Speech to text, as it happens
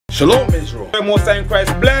Shalom Israel. Most in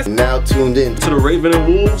Christ blessed. Now tuned in To the Raven and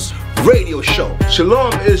Wolves radio show.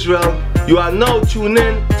 Shalom Israel. You are now tuned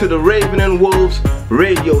in to the Raven and Wolves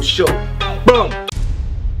radio show. Boom.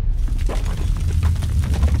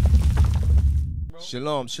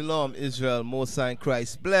 Shalom, shalom Israel, Most in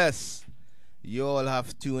Christ bless. You all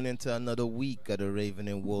have tuned into another week of the Raven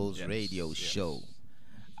and Wolves radio show.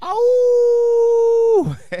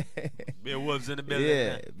 Ow! Bear wolves in the building.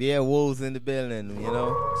 Yeah, bear wolves in the building, you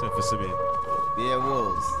know. Except for Simeon. Bear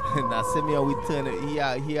wolves. Now Simeon, we turn it. He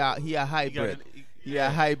a hybrid. He a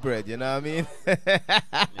hybrid. You know what I mean?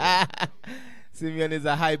 Yeah. Simeon is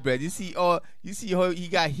a hybrid. You see how he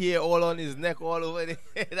got hair all on his neck, all over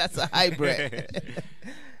there. That's a hybrid.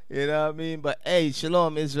 You know what I mean? But hey,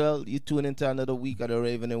 shalom Israel. You tune into another week of the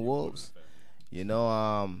Raven and Wolves. You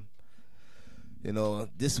know,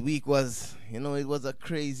 this week was, it was a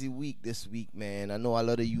crazy week this week, man. I know a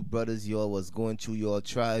lot of you brothers, y'all was going through your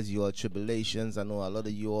trials, your tribulations. I know a lot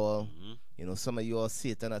of you all, some of you all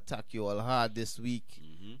Satan attack you all hard this week.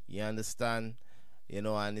 You understand?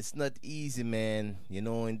 And it's not easy, man.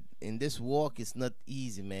 In this walk, it's not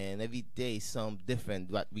easy, man. Every day is something different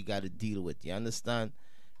what we got to deal with. You understand?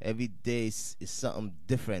 Every day is something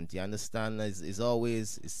different. You understand? It's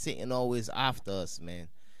Satan always after us, man.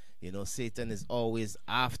 Satan is always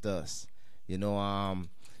after us. You know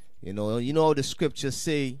the scriptures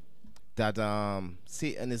say that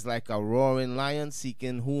Satan is like a roaring lion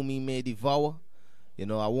seeking whom he may devour.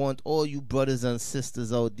 I want all you brothers and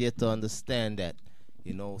sisters out there to understand that.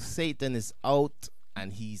 Satan is out,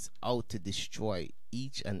 and he's out to destroy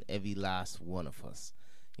each and every last one of us.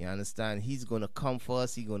 You understand? He's going to come for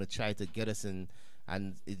us. He's going to try to get us in.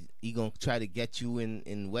 And he gonna try to get you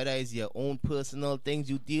in whether it's your own personal things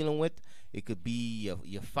you're dealing with. It could be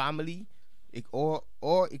your family, or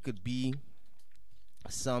it could be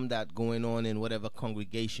some that going on in whatever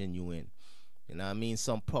congregation you in. You know what I mean?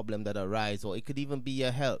 Some problem that arise, or it could even be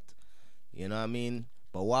your health. You know what I mean?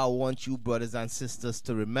 But what I want you brothers and sisters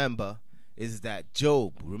to remember is that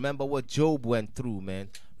Job. Remember what Job went through, man.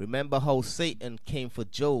 Remember how Satan came for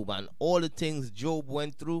Job and all the things Job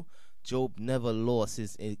went through. Job never lost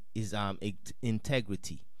his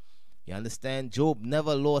integrity. You understand? Job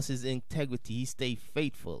never lost his integrity. He stayed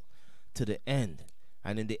faithful to the end.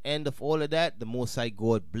 And in the end of all of that, the Most High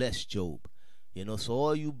God blessed Job. So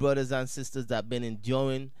all you brothers and sisters that been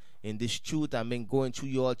enduring in this truth and been going through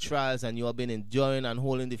your trials, and you have been enduring and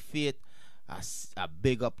holding the faith, I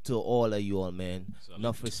big up to all of you all, man.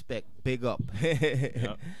 Enough respect. Big up.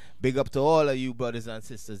 Yep. Big up to all of you brothers and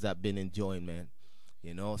sisters that been enjoying, man.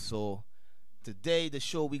 So today the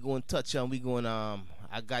show we going to touch on,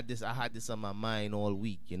 I had this on my mind all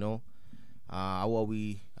week, what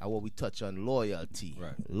we touch on loyalty.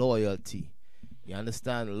 Right. Loyalty. You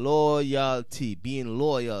understand? Loyalty, being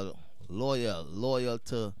loyal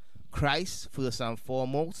to Christ first and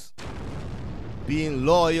foremost, being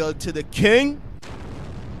loyal to the King,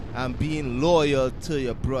 and being loyal to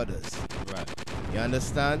your brothers. Right. You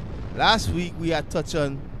understand? Last week we had touched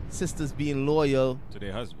on sisters being loyal to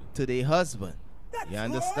their husband. You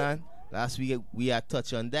understand? Right. Last week we had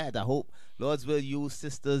touched on that. I hope Lord's will, you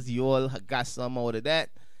sisters, you all got some out of that.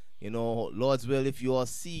 Lord's will, if you all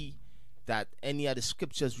see that any of the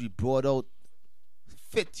scriptures we brought out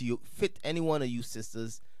fit any one of you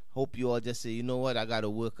sisters, hope you all just say, you know what, I got to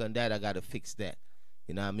work on that, I got to fix that.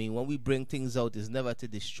 You know what I mean? When we bring things out, it's never to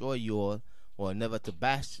destroy you all or never to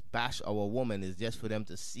bash our woman. It's just for them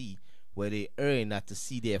to see where they earn, not to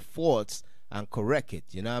see their faults and correct it.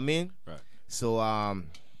 You know what I mean? Right. So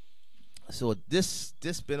this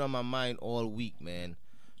been on my mind all week, man.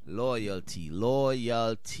 Loyalty.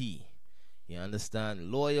 You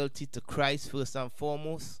understand? Loyalty to Christ first and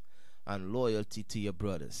foremost, and loyalty to your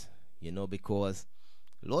brothers. Because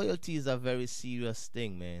loyalty is a very serious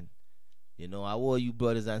thing, man. I want you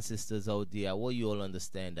brothers and sisters out there, I want you all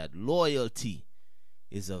understand that loyalty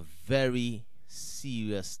is a very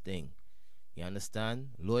serious thing. You understand?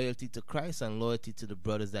 Loyalty to Christ and loyalty to the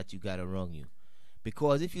brothers that you got around you.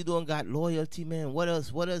 Because if you don't got loyalty, man, what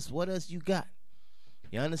else you got?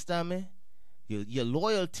 You understand, man? Your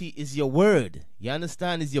loyalty is your word. You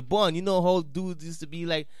understand? Is your bond. You know how dudes used to be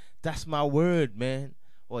like, that's my word, man.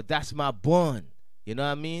 Or that's my bond. You know what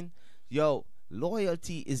I mean? Yo,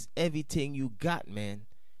 loyalty is everything you got, man.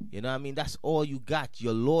 You know what I mean? That's all you got,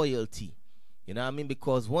 your loyalty. You know what I mean?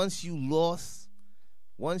 Because once you lose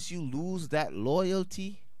that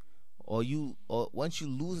loyalty, or once you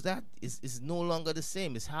lose that, it's no longer the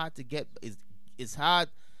same. It's hard to get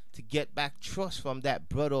back trust from that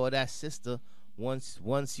brother or that sister once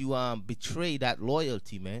you betray that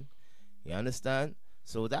loyalty, man. You understand?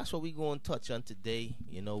 So that's what we're going to touch on today.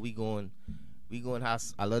 You know, we're going to have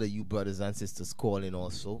a lot of you brothers and sisters calling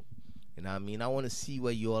also. You know what I mean? I want to see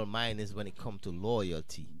where your mind is when it comes to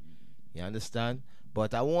loyalty. You understand?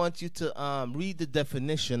 But I want you to read the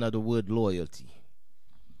definition of the word loyalty.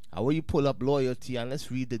 I want you pull up loyalty and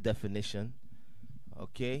let's read the definition.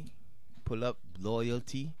 Okay? Pull up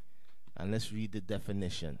loyalty and let's read the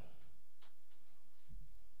definition.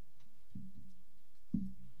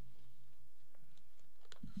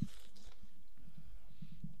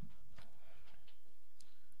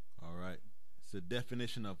 All right. It's the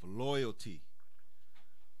definition of loyalty.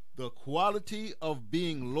 The quality of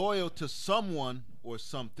being loyal to someone or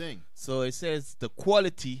something. So it says the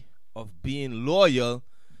quality of being loyal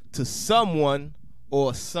to someone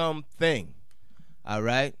or something. All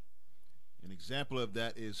right? An example of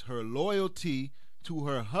that is her loyalty to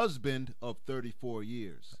her husband of 34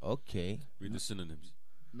 years. Okay. Read the synonyms.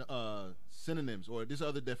 Synonyms, or this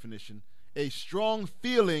other definition, a strong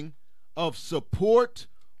feeling of support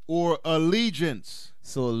or allegiance.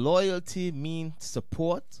 So loyalty means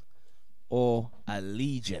support or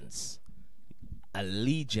allegiance.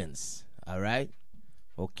 Allegiance. All right?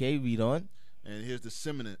 Okay, read on. And here's the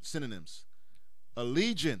synonyms.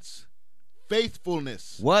 Allegiance,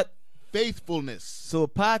 faithfulness. What? Faithfulness. So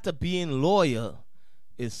part of being loyal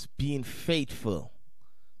is being faithful.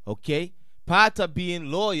 Okay? Part of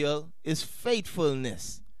being loyal is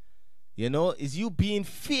faithfulness. You know, is you being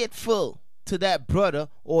faithful to that brother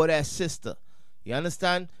or that sister. You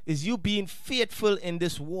understand? Is you being faithful in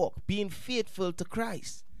this walk, being faithful to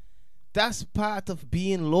Christ. That's part of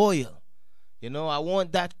being loyal. You know, I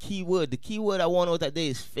want that key word. The key word I want out that day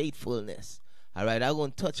is faithfulness. All right, I'm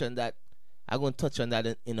going to touch on that. I'm going to touch on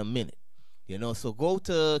that in a minute. You know, so go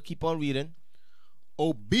to, keep on reading.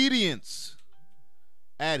 Obedience,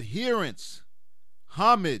 adherence,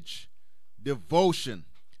 homage, devotion.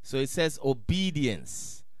 So it says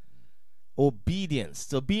obedience. Obedience.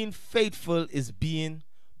 So being faithful is being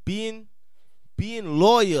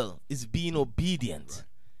loyal is being obedient. Right.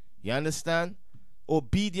 You understand?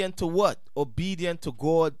 Obedient to what? Obedient to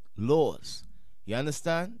God's laws. You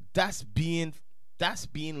understand? That's being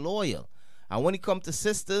loyal. And when it comes to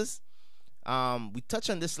sisters, we touched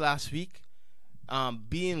on this last week.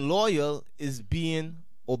 Being loyal is being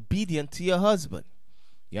obedient to your husband.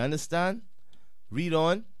 You understand? Read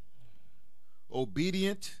on.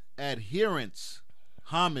 Obedient, adherence,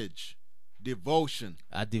 homage, devotion.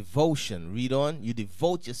 A devotion. Read on. You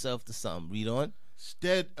devote yourself to something. Read on.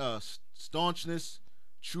 Staunchness,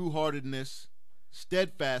 trueheartedness,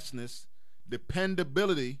 steadfastness,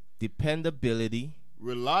 dependability,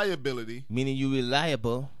 reliability, meaning you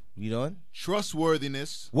reliable. Read on.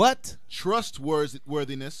 trustworthiness. What?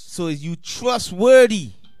 Trustworthiness. So is you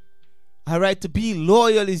trustworthy. All right, to be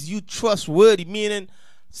loyal is you trustworthy, meaning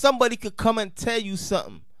somebody could come and tell you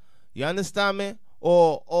something. You understand me?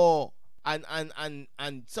 And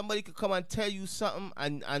somebody could come and tell you something,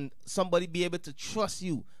 and somebody be able to trust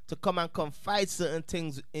you to come and confide certain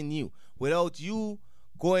things in you without you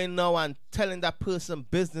going now and telling that person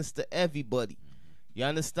business to everybody. You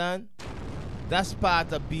understand? That's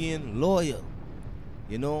part of being loyal.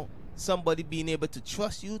 You know, somebody being able to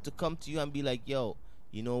trust you to come to you and be like, yo,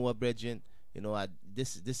 you know what, brethren? You know,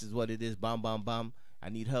 this is what it is. Bam, bam, bam. I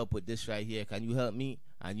need help with this right here. Can you help me?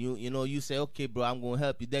 And you say, okay, bro, I'm going to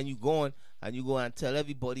help you. Then you go on and you go and tell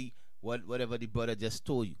everybody whatever the brother just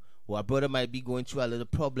told you. Or a brother might be going through a little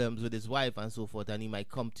problems with his wife and so forth, and he might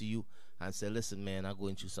come to you and say, listen, man, I'm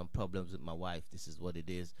going through some problems with my wife. This is what it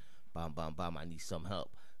is. Bam, bam, bam. I need some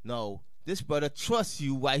help. No, this brother trusts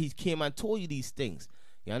you while he came and told you these things.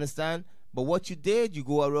 You understand? But what you did, you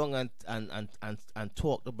go around and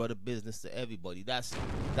talk the brother business to everybody. That's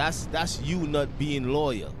you not being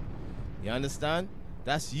loyal. You understand?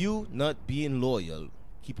 That's you not being loyal.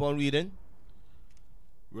 Keep on reading.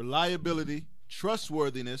 Reliability,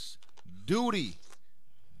 trustworthiness, duty,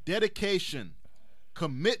 dedication,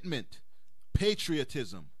 commitment,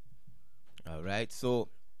 patriotism. All right. So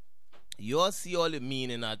you all see all the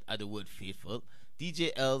meaning of the word faithful.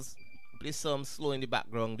 DJ Els, play some slow in the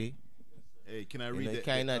background there. Hey, can I read that? It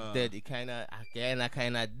kind of dead. It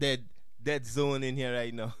kind of dead zone in here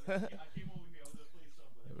right now.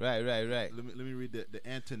 Right. Let me read the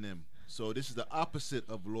antonym. So this is the opposite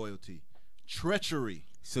of loyalty. Treachery.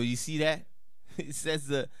 So you see that? It says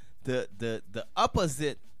the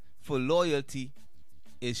opposite for loyalty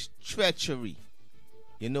is treachery.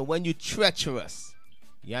 You know, when you treacherous.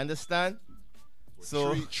 You understand?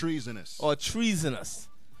 So treasonous. Or treasonous.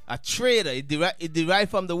 A traitor. It derived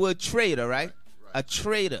from the word traitor, right? A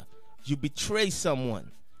traitor. You betray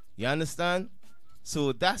someone. You understand?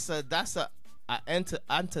 So that's a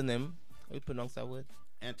antonym. How you pronounce that word?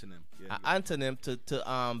 Antonym. An antonym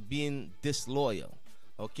to being disloyal.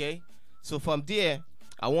 Okay. So from there,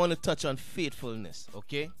 I want to touch on faithfulness.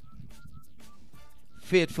 Okay.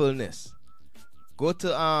 Faithfulness. Go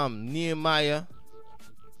to Nehemiah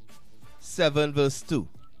 7 verse 2.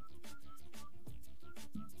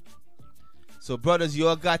 So brothers, you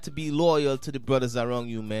all got to be loyal to the brothers around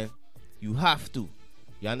you, man. You have to.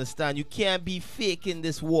 You understand? You can't be fake in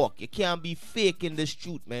this walk. You can't be fake in this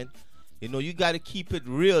truth, man. You know, you got to keep it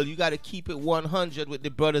real. You got to keep it 100 with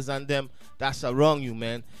the brothers and them that's around you,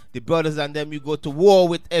 man. The brothers and them you go to war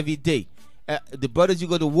with every day. The brothers you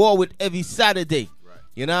go to war with every Saturday. Right.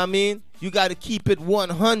 You know what I mean? You got to keep it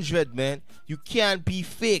 100, man. You can't be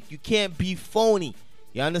fake. You can't be phony.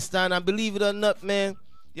 You understand? And believe it or not, man,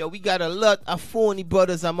 yo, we got a lot of phony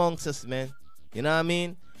brothers amongst us, man. You know what I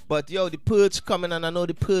mean? But, yo, the purge coming, and I know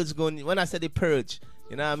the purge going. When I say the purge,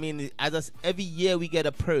 you know what I mean? Every year we get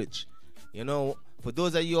a purge. You know, for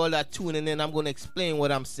those of you all that tuning in, I'm going to explain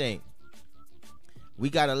what I'm saying. We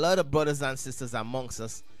got a lot of brothers and sisters amongst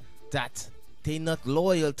us that they not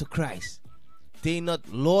loyal to Christ. They not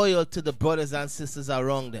loyal to the brothers and sisters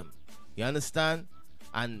around them. You understand?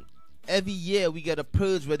 And every year we get a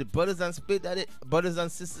purge where the brothers and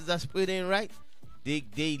sisters that split in right, they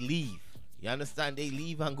leave. You understand? They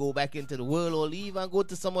leave and go back into the world, or leave and go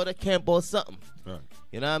to some other camp or something. Right.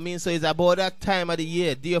 You know what I mean? So it's about that time of the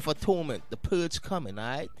year, Day of Atonement, the purge coming,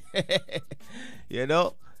 all right? You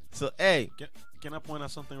know? So, hey. Can I point out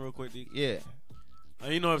something real quick, D? Yeah.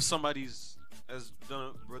 You know, if somebody's as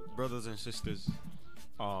done brothers and sisters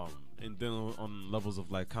and dealing on levels of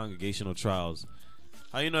like congregational trials,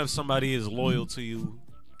 how you know if somebody is loyal to you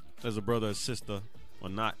as a brother or sister or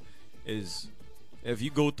not is if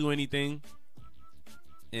you go through anything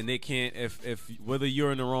and they can't, if whether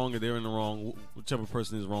you're in the wrong or they're in the wrong, whichever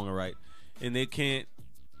person is wrong or right, and they can't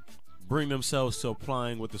bring themselves to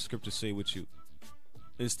applying what the scriptures say with you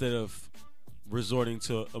instead of resorting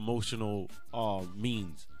to emotional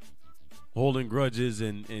means, holding grudges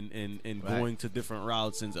and Right. going to different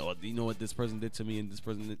routes and say, oh, you know what this person did to me and this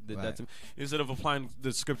person did Right. that to me, instead of applying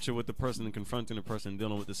the scripture with the person and confronting the person and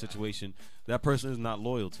dealing with the situation, that person is not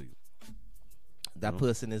loyal to you. That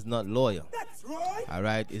person is not loyal. That's right. All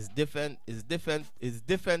right. It's different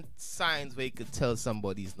signs where you could tell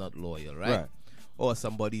somebody's not loyal, right? Or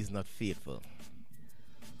somebody's not faithful.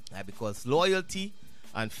 Right? Because loyalty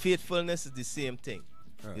and faithfulness is the same thing.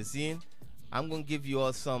 Right. You see? I'm gonna give you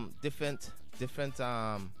all some different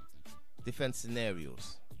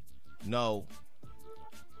scenarios. Now,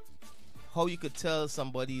 how you could tell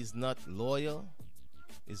somebody is not loyal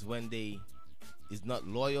is when they is not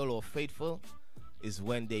loyal or faithful is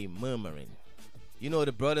when they murmuring. You know,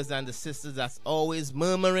 the brothers and the sisters that's always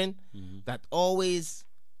murmuring, that always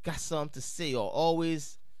got something to say, or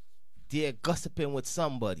always they're gossiping with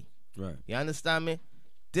somebody. Right. You understand me?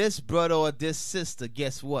 This brother or this sister,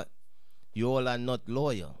 guess what? You all are not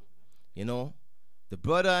loyal. You know? The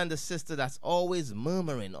brother and the sister that's always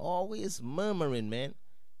murmuring, man,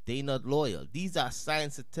 they not loyal. These are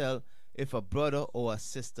signs to tell if a brother or a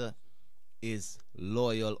sister is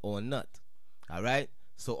loyal or not. All right?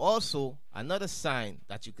 So also, another sign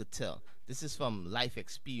that you could tell, this is from life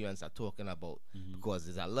experience I'm talking about, because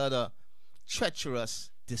there's a lot of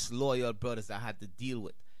treacherous, disloyal brothers I had to deal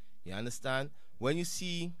with. You understand? When you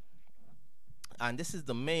see, and this is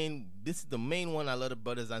the main one a lot of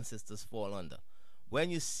brothers and sisters fall under. When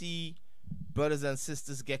you see brothers and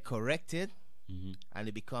sisters get corrected, and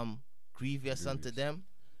they become grievous unto them,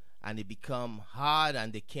 and they become hard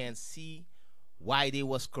and they can't see why they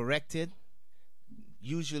was corrected,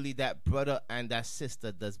 usually that brother and that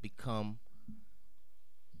sister does become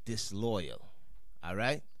disloyal. All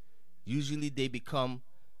right? Usually they become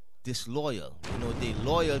disloyal. You know, their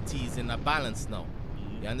loyalty is in a balance now.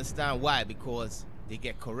 You understand why? Because they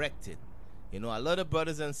get corrected. You know, a lot of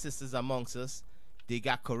brothers and sisters amongst us, they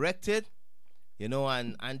got corrected, you know,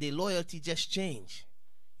 and their loyalty just changed.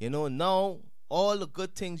 You know, now all the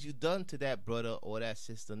good things you done to that brother or that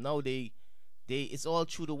sister, now it's all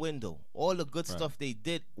through the window. All the good stuff they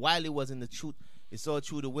did while it was in the truth, it's all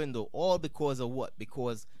through the window. All because of what?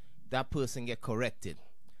 Because that person get corrected.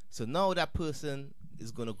 So now that person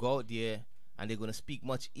is going to go out there and they're going to speak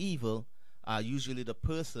much evil, usually the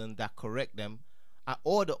person that correct them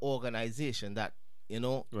or the organization that, you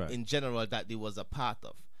know, in general that they was a part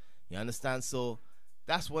of. You understand? So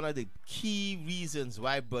that's one of the key reasons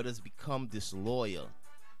why brothers become disloyal.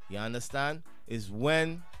 You understand? Is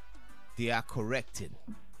when they are corrected.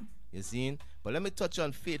 You see? But let me touch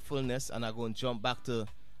on faithfulness, and I'm going to jump back to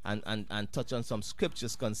and touch on some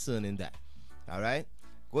scriptures concerning that. All right?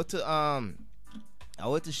 Go to I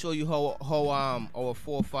want to show you how our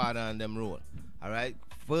forefather and them roll. All right.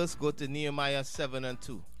 First, go to Nehemiah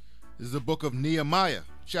 7:2. This is the book of Nehemiah,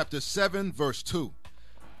 chapter 7, verse 2.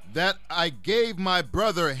 That I gave my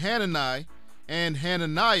brother Hanani and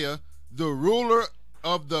Hananiah, the ruler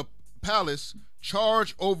of the palace,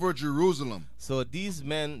 charge over Jerusalem. So these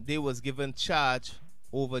men, they was given charge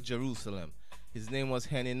over Jerusalem. His name was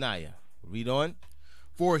Hananiah. Read on.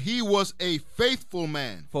 For he was a faithful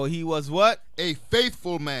man. For he was what? A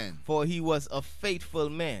faithful man. For he was a faithful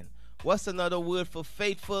man. What's another word for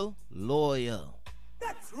faithful? Loyal.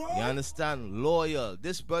 That's right. You understand? Loyal.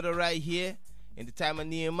 This brother right here, in the time of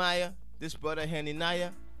Nehemiah, this brother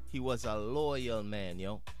Hananiah, he was a loyal man,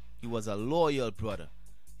 yo. He was a loyal brother,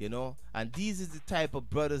 you know. And these is the type of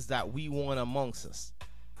brothers that we want amongst us.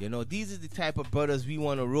 You know, these is the type of brothers we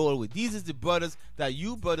want to roll with. These is the brothers that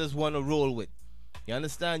you brothers want to roll with. You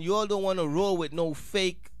understand? You all don't want to roll with no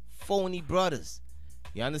fake, phony brothers.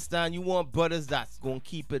 You understand? You want brothers that's going to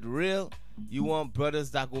keep it real. You want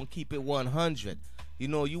brothers that going to keep it 100. You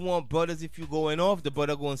know, you want brothers, if you going off, the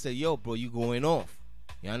brother going to say, yo, bro, you going off.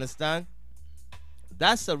 You understand?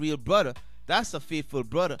 That's a real brother. That's a faithful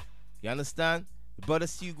brother. You understand? The brother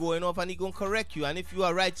see you going off and he going to correct you. And if you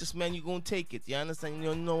are righteous, man, you going to take it. You understand?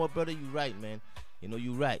 You know what, brother? You right, man. You know,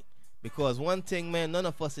 you right. Because one thing, man, none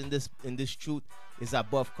of us in this truth is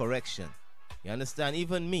above correction. You understand?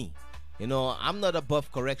 Even me. You know, I'm not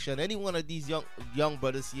above correction. Any one of these young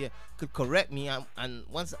brothers here could correct me. And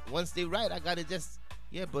once they right, I got to just,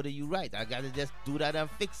 yeah, brother, you right. I got to just do that and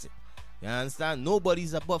fix it. You understand?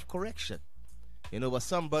 Nobody's above correction. You know, but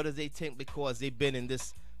some brothers, they think because they've been in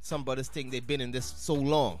this, some brothers think they've been in this so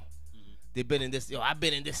long. They've been in this, yo, I've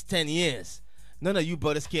been in this 10 years. None of you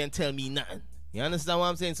brothers can't tell me nothing. You understand what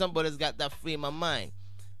I'm saying? Some brothers got that frame of mind.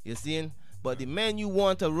 You see? But the men you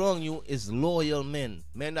want around you is loyal men.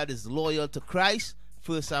 Men that is loyal to Christ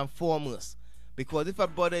first and foremost. Because if a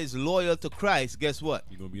brother is loyal to Christ, guess what?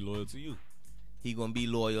 He's going to be loyal to you. He going to be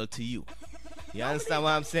loyal to you. You understand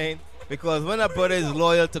what I'm saying? Because when a brother is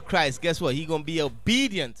loyal to Christ, guess what? He going to be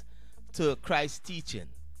obedient to Christ's teaching.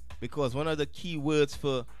 Because one of the key words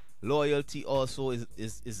for loyalty also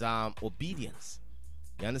is obedience.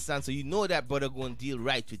 You understand? So you know that brother going to deal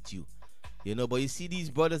right with you. You know, but you see these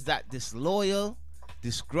brothers that disloyal,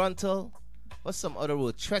 disgruntled, what's some other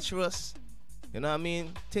word? Treacherous. You know what I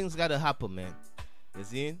mean? Things got to happen, man. You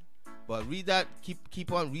see? But read that,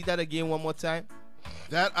 keep on, read that again one more time.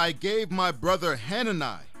 That I gave my brother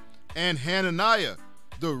Hanani and Hananiah,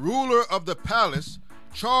 the ruler of the palace,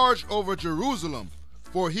 charge over Jerusalem,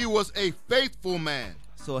 for he was a faithful man.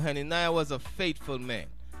 So Hananiah was a faithful man.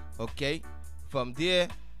 Okay? From there,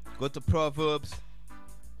 go to Proverbs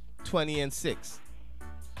 20:6.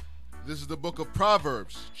 This is the book of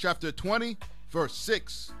Proverbs, chapter 20, verse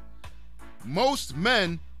 6. Most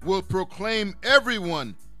men will proclaim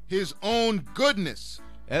everyone his own goodness.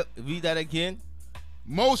 Read that again.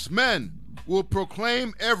 Most men will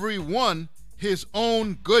proclaim everyone his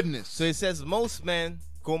own goodness. So it says most men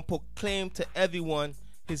gonna proclaim to everyone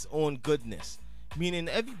his own goodness. Meaning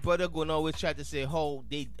every brother gonna always try to say, oh,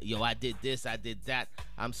 I did this, I did that,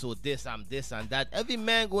 I'm so this, I'm this and that. Every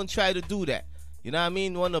man gonna try to do that. You know what I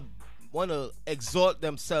mean? Wanna exalt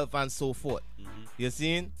themselves and so forth. You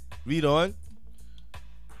seeing? Read on.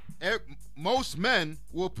 Most men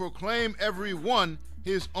will proclaim everyone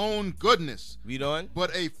his own goodness. Read on.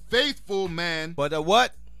 But a faithful man. But a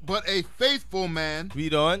what? But a faithful man.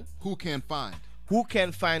 Read on. Who can find? Who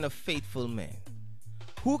can find a faithful man?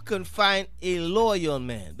 Who can find a loyal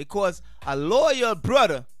man? Because a loyal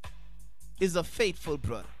brother is a faithful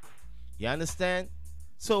brother. You understand?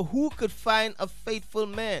 So who could find a faithful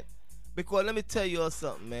man? Because let me tell you all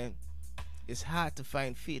something, man. It's hard to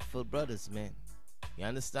find faithful brothers, man. You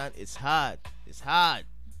understand? It's hard. It's hard.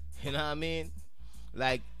 You know what I mean?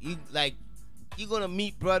 Like you're gonna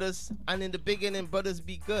meet brothers, and in the beginning, brothers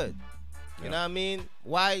be good. You know what I mean?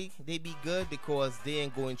 Why they be good? Because they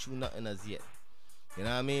ain't going through nothing as yet. You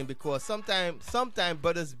know what I mean? Because sometimes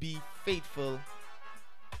brothers be faithful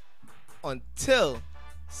until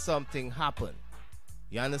something happen.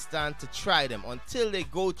 You understand? To try them until they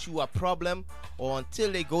go through a problem or until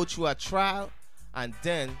they go through a trial, and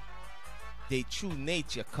then their true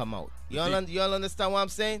nature come out. Y'all understand what I'm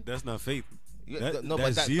saying? That's not faith.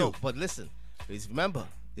 But listen, please remember,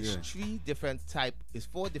 there's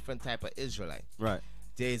four different type of Israelite. Right.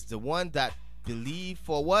 There's the one that believe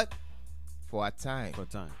for what? For a time. For a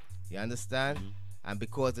time. You understand? And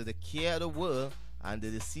because of the care of the world and the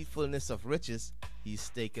deceitfulness of riches, he's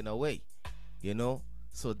taken away. You know?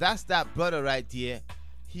 So that's that brother right there.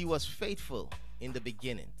 He was faithful in the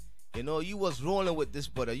beginning. You know, you was rolling with this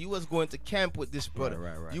brother. You was going to camp with this brother.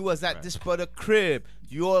 Right. You was at this brother crib.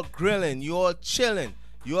 You all grilling. You all chilling.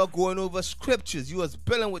 You all going over scriptures. You was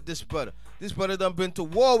billing with this brother. This brother done been to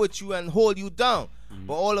war with you and hold you down.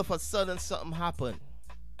 But all of a sudden something happened.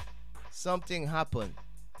 Something happened.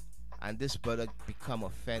 And this brother become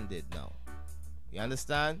offended now. You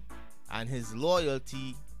understand? And his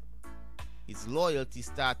loyalty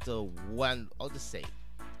start to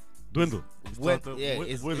Dwindle. his Waver,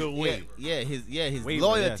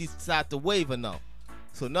 loyalty yes. start to waver now.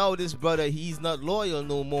 So now this brother, he's not loyal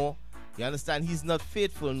no more. You understand? He's not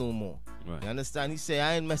faithful no more. Right. You understand? He say,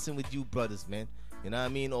 I ain't messing with you brothers, man. You know what I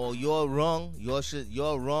mean? Or you're wrong.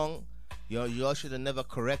 You're wrong. Y'all should have never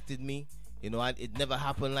corrected me. You know, and it never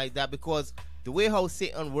happened like that, because the way how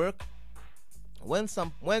Satan work, when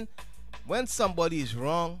somebody is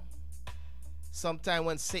wrong, sometimes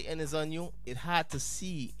when Satan is on you, it's hard to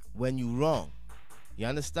see when you wrong. You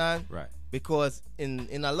understand? Right. Because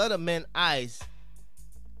in a lot of men's eyes,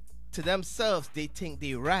 to themselves, they think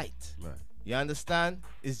they right. Right. You understand?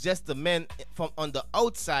 It's just the men from on the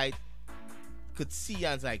outside could see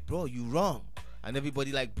and it's like, bro, you wrong. And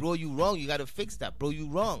everybody like, bro, you wrong. You got to fix that. Bro, you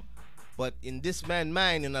wrong. But in this man's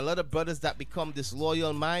mind, and a lot of brothers that become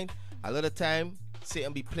disloyal mind, a lot of time,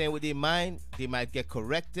 Satan be playing with their mind. They might get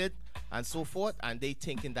corrected and so forth. And they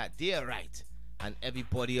thinking that they're right. And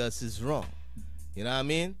everybody else is wrong. You know what I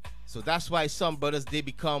mean? So that's why some brothers, they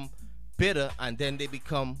become bitter and then they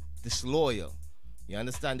become disloyal. You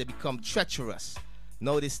understand? They become treacherous.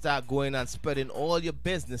 Now they start going and spreading all your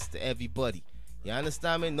business to everybody. You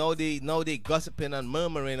understand me? Now they gossiping and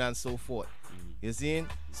murmuring and so forth. You see?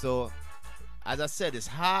 So, as I said, it's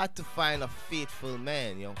hard to find a faithful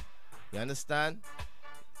man, yo. You understand?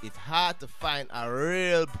 It's hard to find a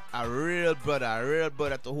real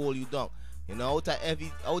brother to hold you down. You know, out of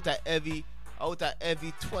every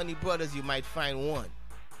 20 brothers, you might find one.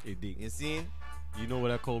 Hey, D. You see? You know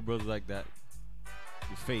what I call brothers like that?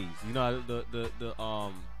 The phase. You know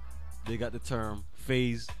they got the term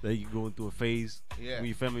phase, that you going through a phase. Yeah. When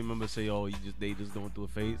your family members say, "Oh, they just going through a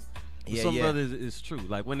phase." But Yeah, some yeah. brothers, it's true.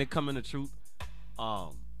 Like when they come in the truth,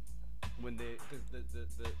 when they, cause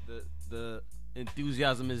the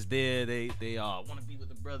enthusiasm is there, they want to be with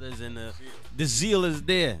the brothers, and the zeal is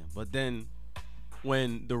there. But then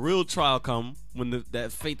when the real trial come, when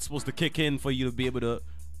that fate's supposed to kick in for you to be able to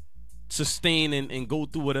sustain and go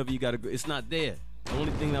through whatever you got to go, it's not there. The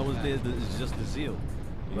only thing that was there is just the zeal.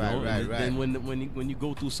 You know? Right. Then when you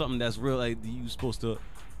go through something that's real, like you supposed to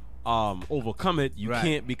overcome it, you Right.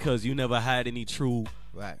 can't, because you never had any true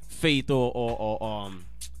Right. faith or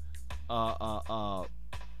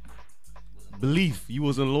belief. You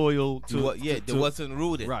wasn't loyal to They wasn't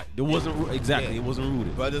rooted. right. There wasn't exactly. Yeah. It wasn't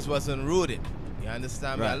rooted. Brothers wasn't rooted. You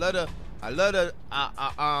understand me? Right. A lot of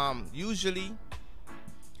usually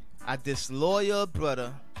a disloyal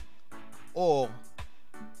brother or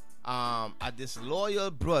a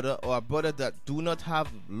disloyal brother or a brother that do not have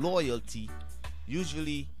loyalty,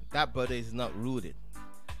 usually that brother is not rooted.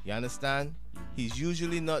 You understand? He's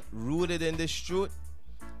usually not rooted in this truth.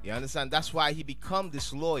 You understand? That's why he become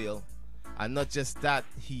disloyal. And not just that,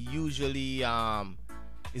 he usually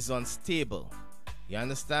is unstable. You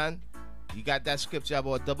understand? You got that scripture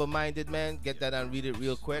about double-minded man? Get that and read it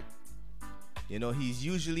real quick. You know, he's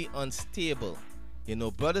usually unstable. You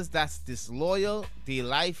know, brothers that's disloyal, their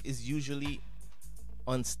life is usually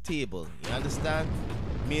unstable. You understand?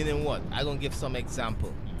 Meaning what? I'm going to give some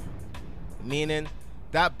example. Meaning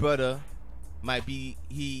that brother might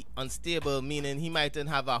be unstable, meaning he mightn't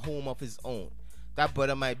have a home of his own. That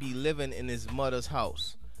brother might be living in his mother's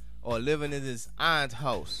house or living in his aunt's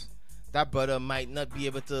house. That brother might not be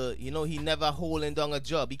able to, you know, he never holding down a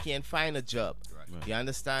job. He can't find a job. Right. You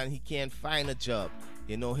understand? He can't find a job.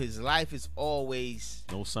 You know, his life is always,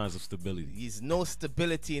 No signs of stability. there's no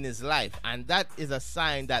stability in his life. And that is a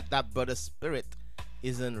sign that that brother's spirit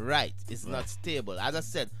isn't right. It's not stable. As I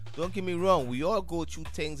said, don't get me wrong. We all go through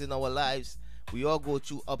things in our lives. We all go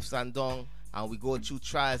through ups and downs. And we go through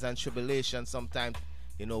trials and tribulations. Sometimes,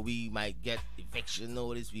 you know, we might get eviction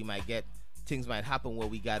notice. We might get, things might happen where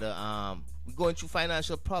we gotta, we're going through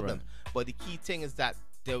financial problems. Right. But the key thing is that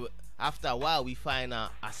after a while, we find a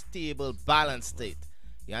stable, balanced state.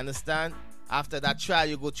 You understand? After that trial,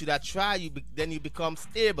 you go through that trial, then you become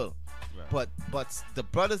stable. Right. But the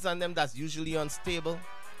brothers and them that's usually unstable,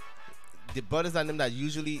 the brothers and them that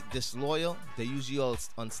usually disloyal, they're usually all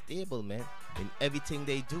unstable, man, in everything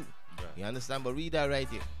they do. Right. You understand? But read that right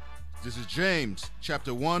here. This is James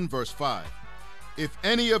chapter 1 verse 5. If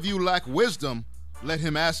any of you lack wisdom, let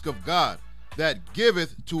him ask of God, that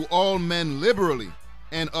giveth to all men liberally,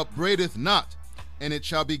 and upbraideth not, and it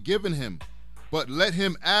shall be given him. But let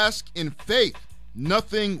him ask in faith,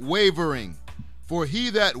 nothing wavering. For he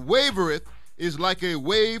that wavereth is like a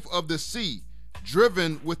wave of the sea,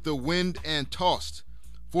 driven with the wind and tossed.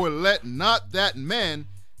 For let not that man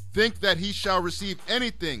think that he shall receive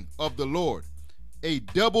anything of the Lord. A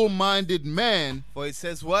double-minded man. For it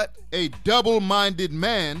says what? A double-minded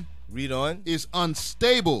man. Read on. Is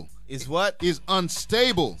unstable. Is what? Is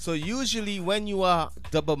unstable. So usually when you are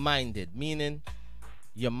double-minded, meaning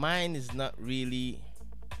your mind is not really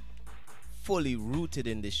fully rooted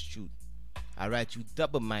in this truth. All right, you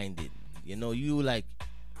double-minded. You know, you like,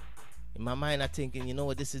 in my mind I'm thinking, you know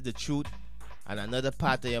what, this is the truth. And another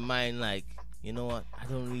part of your mind like, you know what,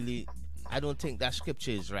 I don't think that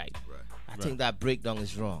scripture is right. I think that breakdown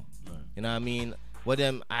is wrong. You know what I mean? But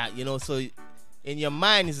then, you know, so in your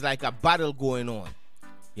mind is like a battle going on.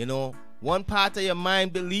 You know, one part of your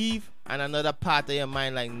mind believe, and another part of your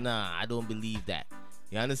mind like, nah, I don't believe that.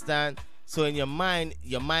 You understand? So in your mind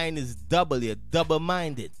is double. You're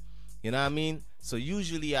double-minded. You know what I mean? So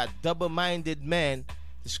usually a double-minded man,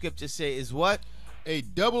 the scripture say is what? A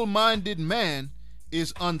double-minded man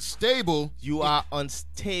is unstable. You are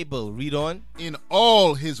unstable. Read on. In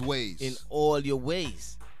all his ways. In all your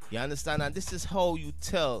ways. You understand? And this is how you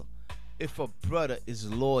tell if a brother is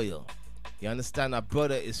loyal. You understand? A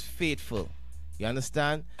brother is faithful. You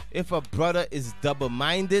understand? If a brother is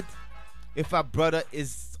double-minded, if a brother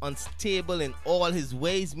is unstable in all his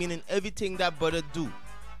ways, meaning everything that brother do,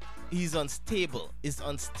 he's unstable, is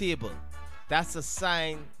unstable. That's a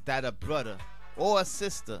sign that a brother or a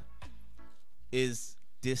sister is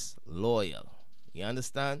disloyal. You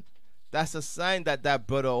understand? That's a sign that that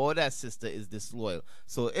brother or that sister is disloyal.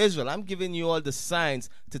 So Israel, I'm giving you all the signs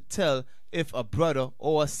to tell if a brother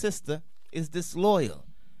or a sister is disloyal.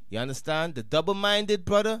 You understand? The double-minded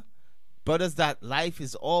brothers that life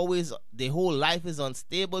is always, their whole life is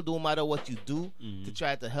unstable, no matter what you do to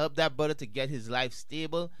try to help that brother to get his life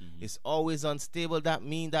stable. It's always unstable. That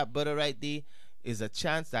means that brother right there is a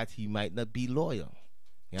chance that he might not be loyal.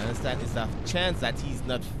 You understand? It's a chance that he's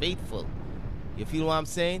not faithful. You feel what I'm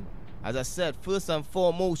saying? As I said, first and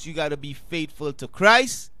foremost, you got to be faithful to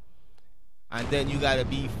Christ, and then you got to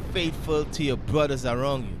be faithful to your brothers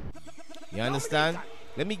around you. You understand?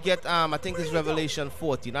 Let me get, I think it's Revelation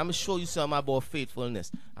 14. I'm going to show you something about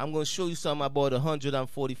faithfulness. I'm going to show you something about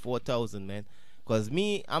 144,000, man. Because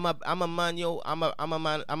me, I'm a man, yo, I'm a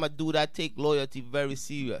man, I'm a dude that take loyalty very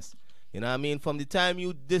serious. You know what I mean? From the time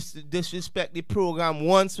you disrespect the program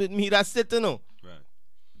once with me, that's it, you know? Right.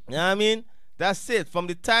 You know what I mean? That's it. From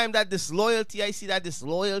the time that disloyalty, I see that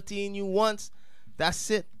disloyalty in you once,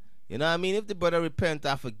 that's it. You know what I mean? If the brother repent,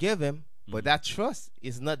 I forgive him. But that trust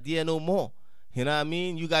is not there no more. You know what I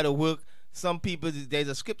mean? You got to work. Some people, there's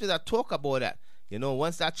a scripture that talk about that. You know,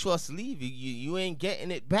 once that trust leave, you ain't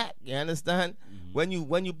getting it back. You understand? When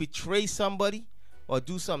you betray somebody or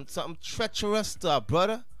do something treacherous to a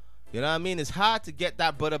brother, you know what I mean? It's hard to get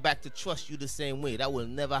that brother back to trust you the same way. That will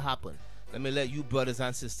never happen. Let me let you brothers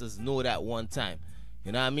and sisters know that one time.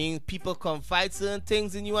 You know what I mean? People confide certain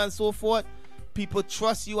things in you and so forth. People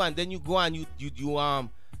trust you, and then you go and you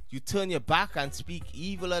turn your back and speak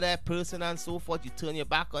evil of that person and so forth. You turn your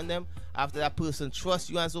back on them after that person trusts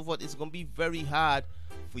you and so forth. It's going to be very hard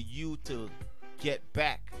for you to get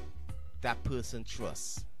back that person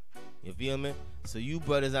trust. You feel me? So you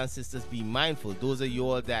brothers and sisters, be mindful. Those of you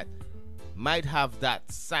all that might have that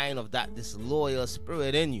sign of that disloyal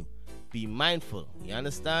spirit in you, be mindful. You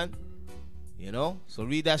understand? You know? So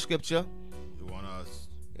read that scripture. You want us?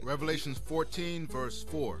 Revelations 14 verse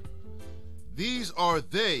 4. These are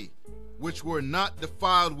they which were not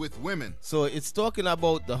defiled with women. So it's talking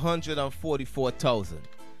about the 144,000.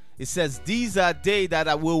 It says these are they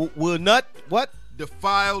that will not what?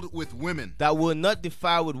 Defiled with women. That will not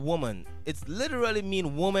defile with woman. It's literally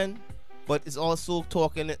mean woman, but it's also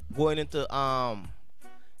going into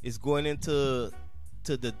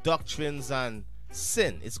the doctrines and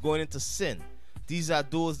sin. It's going into sin. These are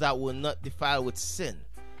those that will not defile with sin.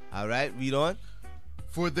 All right, read on.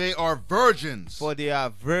 For they are virgins. For they are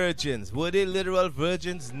virgins. Were they literal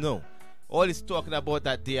virgins? No. All it's talking about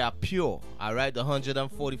that they are pure. All right, the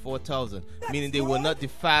 144,000, meaning they will not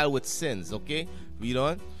defile with sins. Okay, read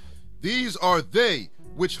on. These are they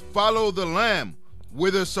which follow the Lamb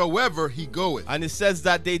whithersoever he goeth. And it says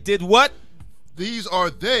that they did what? These are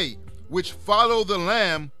they which follow the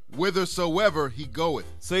Lamb whithersoever he goeth.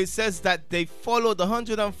 So it says that they followed the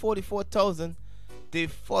 144,000. They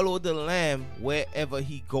follow the Lamb wherever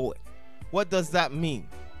he goeth. What does that mean?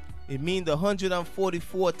 It means the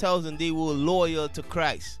 144,000, they were loyal to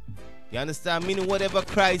Christ. You understand? Meaning whatever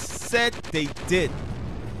Christ said, they did.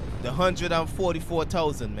 The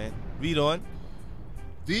 144,000, man. Read on.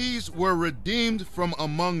 These were redeemed from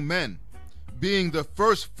among men, being the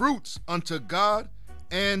first fruits unto God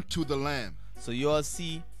and to the Lamb. So you all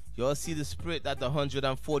see the spirit that the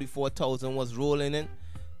 144,000 was rolling in.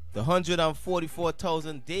 The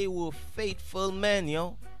 144,000, they were faithful men,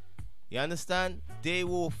 yo. You understand? They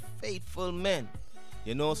were faithful men.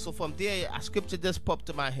 You know, so from there, a scripture just popped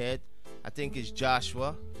to my head. I think it's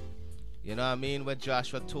Joshua. You know what I mean? Where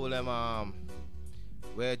Joshua told them,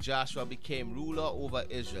 where Joshua became ruler over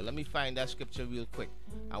Israel. Let me find that scripture real quick.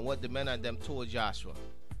 And what the men and them told Joshua.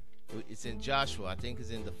 It's in Joshua. I think it's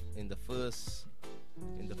in the first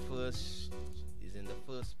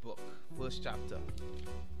book, first chapter.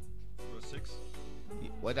 Verse 6.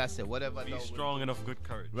 What I said, whatever. Be strong and of good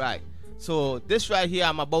courage. Right. So this right here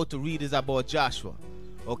I'm about to read is about Joshua.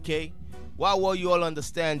 Okay? Why will you all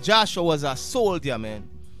understand? Joshua was a soldier, man.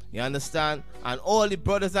 You understand? And all the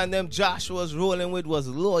brothers and them Joshua was rolling with was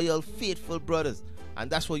loyal, faithful brothers. And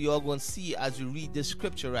that's what you're going to see as you read this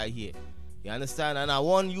scripture right here. You understand? And I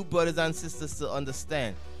want you brothers and sisters to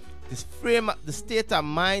understand this frame, the state of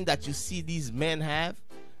mind that you see these men have,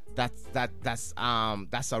 that's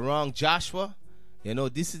around Joshua. You know,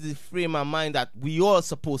 this is the frame of mind that we all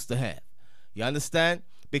supposed to have. You understand?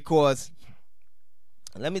 Because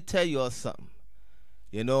let me tell you all something.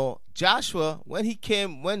 You know, Joshua,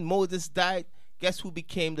 when Moses died, guess who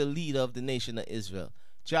became the leader of the nation of Israel?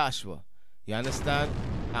 Joshua. You understand?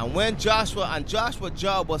 And when Joshua's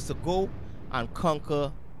job was to go and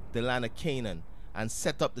conquer the land of Canaan and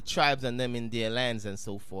set up the tribes and them in their lands and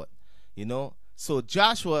so forth. You know? So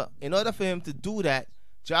Joshua, in order for him to do that,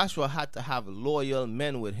 Joshua had to have loyal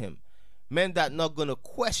men with him. Men that not going to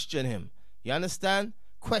question him. You understand?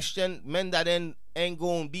 Question men that ain't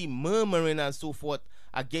going to be murmuring and so forth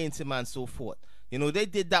against him and so forth. You know, they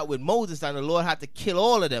did that with Moses and the Lord had to kill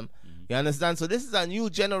all of them. You understand? So this is a new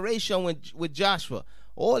generation with Joshua.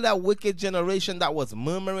 All that wicked generation that was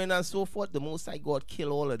murmuring and so forth, the Most High God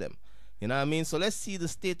killed all of them. You know what I mean? So let's see the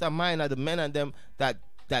state of mind of the men and them that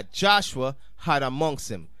Joshua had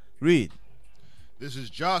amongst him. Read. This is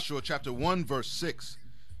Joshua chapter 1 verse 6.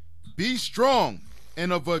 Be strong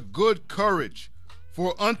and of a good courage,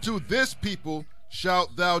 for unto this people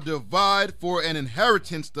shalt thou divide for an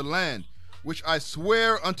inheritance the land, which I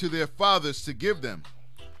swear unto their fathers to give them.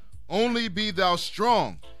 Only be thou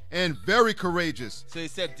strong and very courageous. So he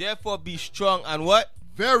said, therefore be strong and what?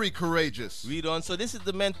 Very courageous. Read on. So this is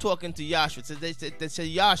the men talking to Joshua. So they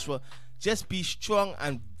say, Joshua, just be strong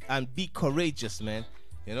and be courageous, man.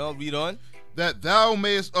 You know, read on. That thou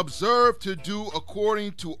mayest observe to do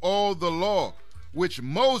according to all the law, which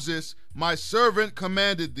Moses my servant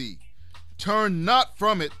commanded thee. Turn not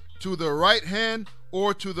from it to the right hand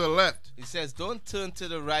or to the left. He says, don't turn to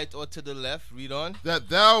the right or to the left. Read on. That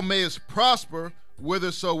thou mayest prosper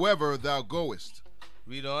whithersoever thou goest.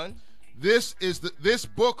 Read on. This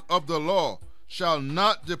book of the law shall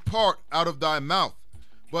not depart out of thy mouth,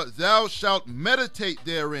 but thou shalt meditate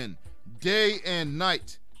therein day and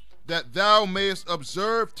night, that thou mayest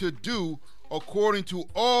observe to do according to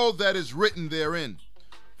all that is written therein.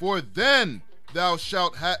 For then thou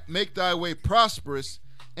shalt make thy way prosperous,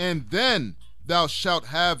 and then thou shalt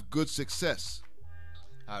have good success.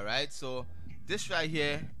 All right, so this right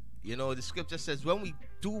here, you know, the scripture says when we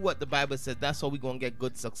do what the Bible says, that's how we're going to get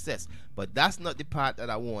good success. But that's not the part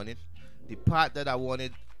that I wanted. The part that I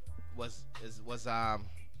wanted was I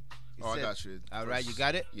got you. All right, you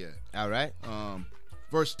got it? Yeah. All right.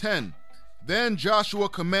 Verse 10. Then Joshua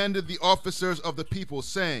commanded the officers of the people,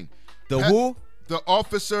 saying, who? The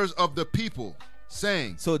officers of the people,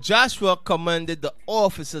 saying. So Joshua commanded the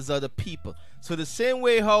officers of the people. So the same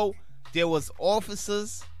way how there was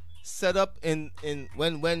officers set up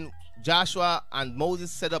when Joshua and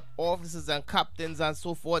Moses set up officers and captains and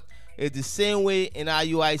so forth, it's the same way in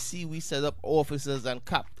IUIC we set up officers and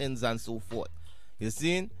captains and so forth. You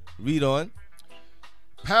see? Read on.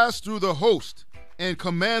 Pass through the host and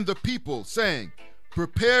command the people, saying,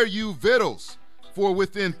 prepare you victuals, for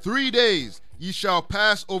within 3 days ye shall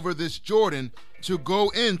pass over this Jordan to go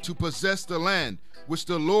in to possess the land, which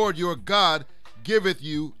the Lord your God giveth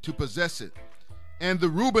you to possess it. And the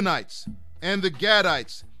Reubenites, and the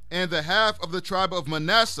Gadites, and the half of the tribe of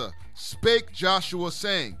Manasseh spake Joshua,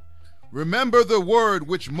 saying, remember the word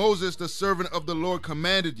which Moses the servant of the Lord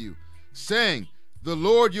commanded you, saying, the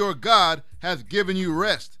Lord your God hath given you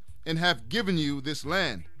rest, and hath given you this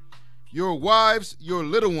land. Your wives, your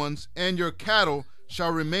little ones, and your cattle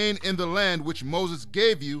shall remain in the land which Moses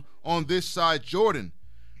gave you on this side Jordan.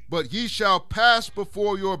 But ye shall pass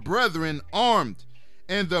before your brethren armed,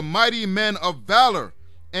 and the mighty men of valor,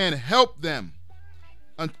 and help them.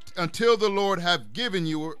 until the Lord have given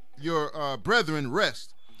you your brethren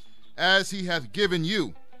rest, as he hath given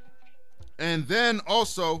you. And they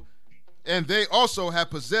also have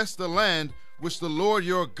possessed the land which the Lord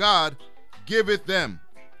your God giveth them.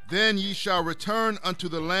 Then ye shall return unto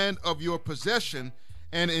the land of your possession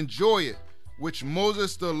and enjoy it, which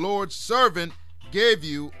Moses the Lord's servant gave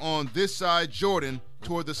you on this side Jordan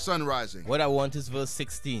toward the sun rising. What I want is verse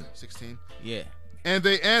 16. 16. Yeah. And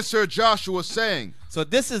they answered Joshua, saying. So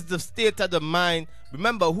this is the state of the mind.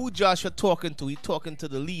 Remember who Joshua talking to. He talking to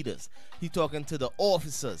the leaders. He talking to the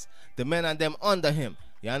officers, the men and them under him.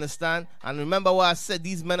 You understand? And remember what I said,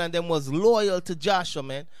 these men and them was loyal to Joshua,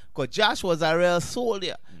 man. Because Joshua was a real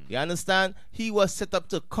soldier. You understand? He was set up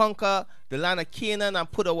to conquer the land of Canaan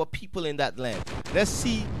and put our people in that land. Let's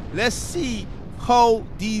see how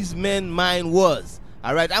these men mind was.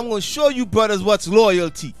 All right, I'm going to show you, brothers, what's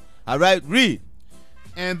loyalty. All right, read.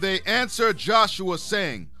 And they answered Joshua,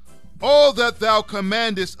 saying, all that thou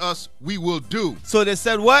commandest us, we will do. So they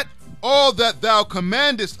said what? All that thou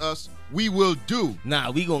commandest us, we will do.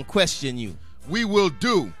 Nah, we gonna question you. We will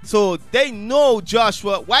do. So they know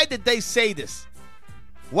Joshua. Why did they say this?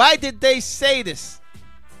 Why did they say this?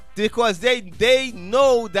 Because they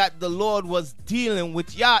know that the Lord was dealing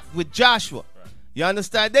with Joshua. Right. You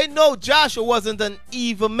understand? They know Joshua wasn't an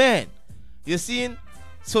evil man. You see?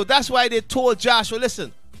 So that's why they told Joshua,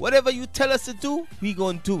 listen, whatever you tell us to do, we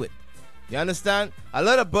gonna do it. You understand? A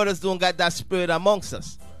lot of brothers don't got that spirit amongst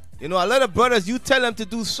us. You know, a lot of brothers, you tell them to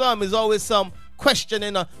do some, is always some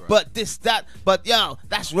questioning, but this, that, but yo,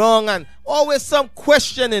 that's wrong, and always some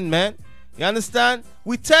questioning, man. You understand?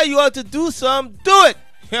 We tell you all to do some, do it.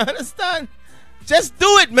 You understand? Just do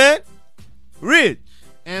it, man. Read.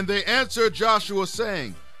 And they answered Joshua,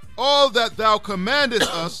 saying, all that thou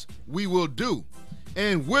commandest us, we will do.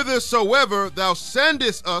 And whithersoever thou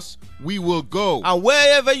sendest us, we will go. And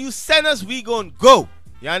wherever you send us, we gonna go.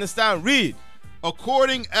 You understand? Read.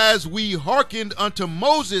 According as we hearkened unto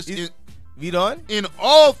Moses read on. In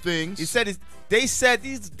all things. He said, they said,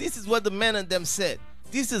 this is what the men and them said.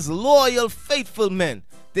 This is loyal, faithful men.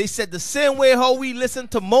 They said the same way how we listen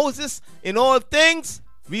to Moses in all things.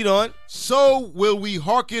 Read on. So will we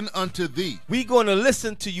hearken unto thee. We gonna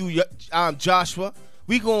listen to you, Joshua.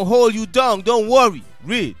 We gonna hold you down. Don't worry.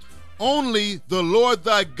 Read. Only the Lord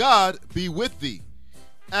thy God be with thee,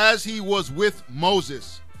 as he was with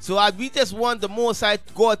Moses. So we just want the Most High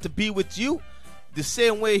God to be with you the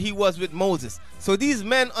same way he was with Moses. So these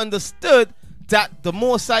men understood that the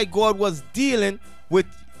Most High God was dealing with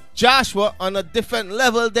Joshua on a different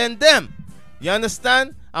level than them. You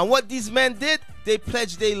understand? And what these men did, they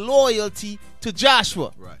pledged their loyalty to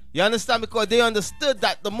Joshua. Right. You understand? Because they understood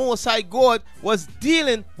that the Most High God was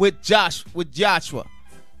dealing with Joshua.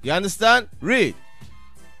 You understand? Read.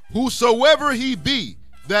 Whosoever he be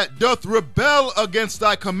that doth rebel against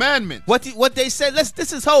thy commandment. What they said,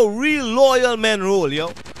 this is how real loyal men roll,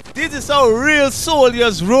 yo. This is how real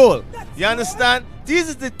soldiers roll. You understand? These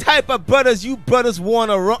is the type of brothers you brothers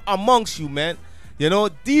want amongst you, man. You know,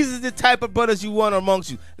 these is the type of brothers you want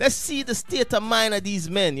amongst you. Let's see the state of mind of these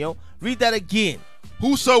men, yo. Read that again.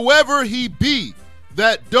 Whosoever he be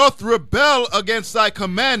that doth rebel against thy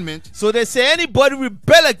commandment. So they say anybody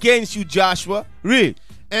rebel against you, Joshua. Read.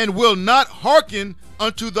 And will not hearken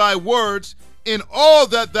unto thy words in all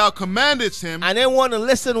that thou commandest him. And they want to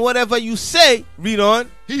listen whatever you say. Read on.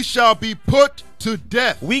 He shall be put to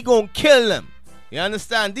death. We gonna kill them. You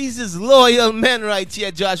understand? These is loyal men right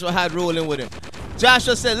here Joshua had rolling with him.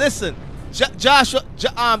 Joshua said, listen, Joshua,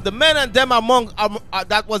 the men and them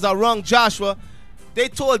that was around Joshua, they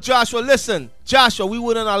told Joshua, listen, Joshua, we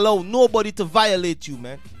wouldn't allow nobody to violate you,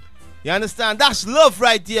 man. You understand? That's love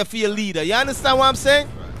right there for your leader. You understand what I'm saying?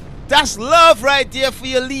 That's love right there for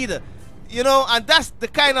your leader. You know, and that's the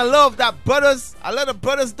kind of love that a lot of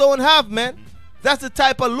brothers don't have, man. That's the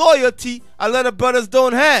type of loyalty a lot of brothers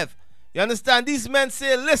don't have. You understand? These men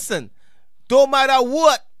say, listen, don't matter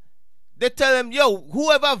what. They tell them, yo,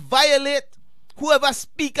 whoever violate, whoever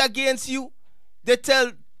speak against you, they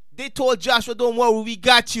told Joshua, don't worry, we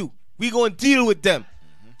got you. We gonna deal with them.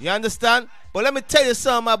 You understand? But let me tell you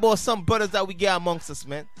something about some brothers that we get amongst us,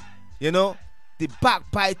 man. You know, the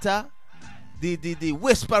backbiter, the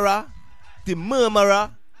whisperer, the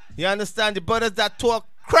murmurer. You understand? The brothers that talk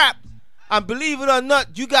crap. And believe it or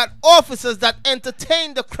not, you got officers that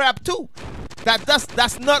entertain the crap too.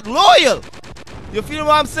 That's not loyal. You feel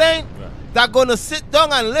what I'm saying? Right. They're gonna sit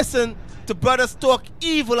down and listen to brothers talk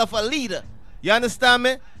evil of a leader. You understand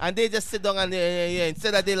me? And they just sit down and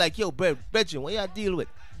instead of they like, yo, brethren, what y'all deal with?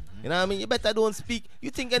 You know what I mean? You better don't speak.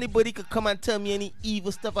 You think anybody could come and tell me any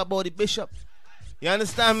evil stuff about the bishop? You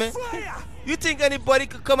understand me? You think anybody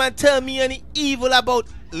could come and tell me any evil about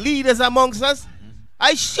leaders amongst us?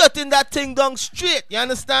 I shutting that thing down straight. You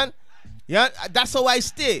understand? Yeah, that's how I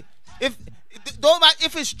stay. If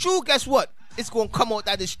it's true, guess what? It's gonna come out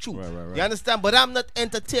that it's true. Right. You understand? But I'm not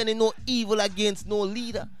entertaining no evil against no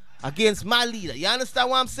leader, against my leader. You understand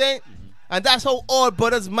what I'm saying? And that's how all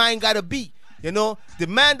brothers' mind gotta be. You know, the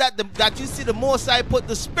man that you see the Most High put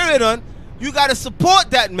the spirit on, you gotta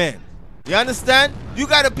support that man. You understand? You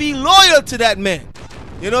gotta be loyal to that man.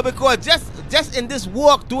 You know, because just in this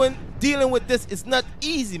walk dealing with this, it's not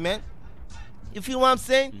easy, man. You feel what I'm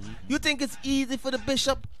saying? You think it's easy for the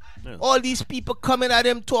bishop? Yeah. All these people coming at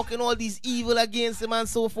him, talking all these evil against him and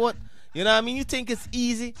so forth. You know what I mean? You think it's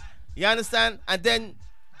easy? You understand? And then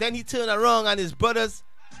he turn around and his brothers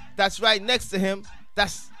that's right next to him,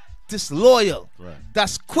 that's disloyal. Right.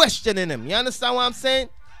 That's questioning him. You understand what I'm saying?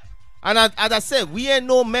 And as I said, we ain't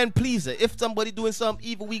no man pleaser. If somebody doing something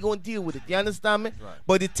evil, we gonna deal with it. You understand me? Right.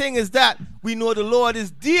 But the thing is that we know the Lord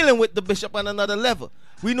is dealing with the bishop on another level.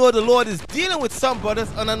 We know the Lord is dealing with some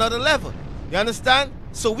brothers on another level. You understand?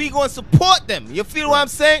 So we gonna support them. You feel what I'm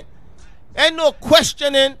saying? Ain't no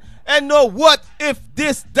questioning, ain't no what if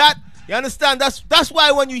this, that. You understand? That's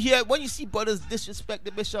why when you see brothers disrespect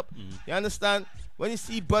the bishop, you understand? When you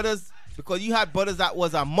see brothers, because you had brothers that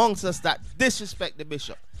was amongst us that disrespect the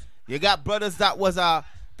bishop. You got brothers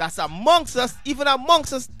that's amongst us, even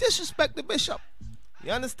amongst us, disrespect the bishop.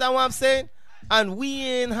 You understand what I'm saying? And we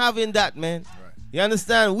ain't having that, man. Right. You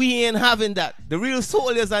understand? We ain't having that. The real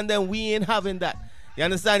soldiers and them, we ain't having that. You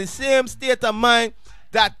understand? The same state of mind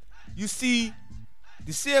that you see,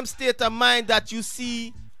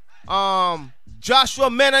 Joshua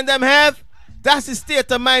men and them have, that's the state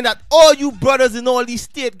of mind that all you brothers in all these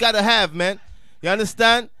states gotta have, man. You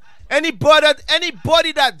understand?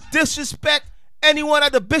 Anybody that disrespect any one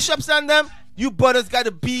of the bishops and them, you brothers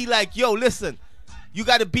gotta be like, yo, listen, you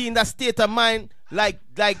gotta be in that state of mind like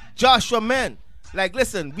Joshua man. Like,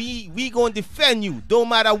 listen, we gonna defend you, don't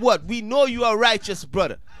matter what. We know you are righteous,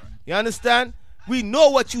 brother. You understand? We know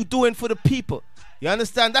what you doing for the people. You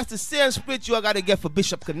understand? That's the same spirit you gotta get for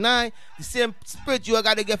Bishop Kanai, the same spirit you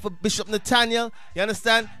gotta get for Bishop Nathaniel. You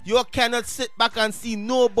understand? You cannot sit back and see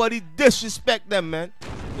nobody disrespect them, man.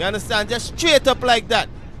 You understand? Just straight up like that.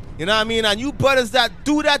 You know what I mean? And you brothers that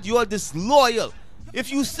do that, you are disloyal.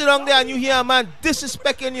 If you sit on there and you hear a man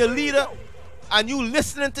disrespecting your leader and you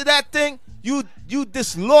listening to that thing, you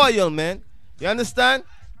disloyal, man. You understand?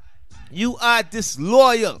 You are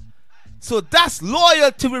disloyal. So that's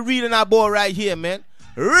loyalty we're reading about right here, man.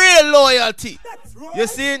 Real loyalty. You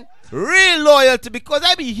see? Real loyalty, because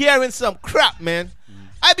I be hearing some crap, man.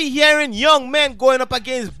 I be hearing young men going up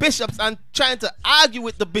against bishops and trying to argue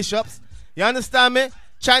with the bishops. You understand me?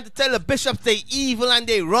 Trying to tell the bishops they evil and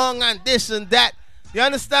they wrong and this and that. You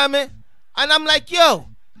understand me? And I'm like, yo,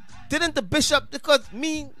 didn't the bishop, because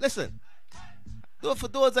listen, for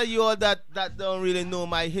those of you all that don't really know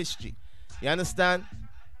my history, you understand?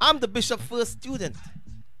 I'm the bishop's first student,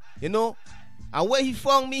 you know? And where he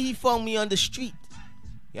found me on the street.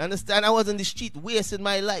 You understand? I was in the street wasting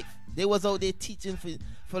my life. They was out there teaching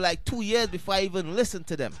for like 2 years before I even listened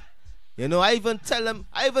to them. You know, I even tell them,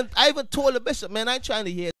 I even told the bishop, man, I ain't trying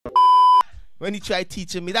to hear when he tried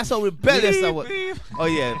teaching me. That's how rebellious I was. Oh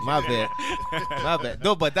yeah, my bad. My bad.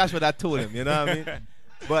 No, but that's what I told him, you know what I mean?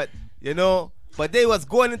 But, you know, but they was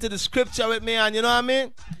going into the scripture with me, and you know what I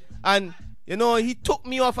mean? And, you know, he took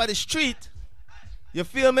me off of the street, you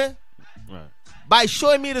feel me? Right. By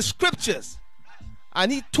showing me the scriptures. And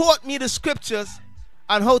he taught me the scriptures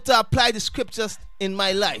and how to apply the scriptures in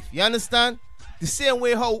my life. You understand? The same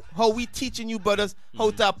way how we teaching you brothers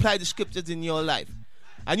how to apply the scriptures in your life.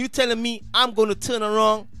 And you telling me I'm going to turn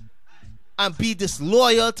around and be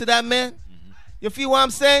disloyal to that man? You feel what I'm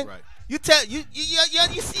saying? Right. You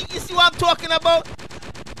see what I'm talking about?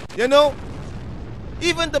 You know?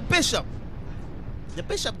 Even the bishop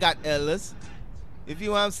got elders. You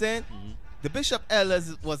feel what I'm saying? The bishop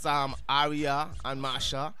elders was Aria and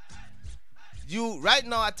Masha. Right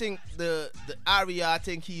now, I think the Aria, I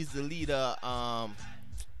think he's the leader.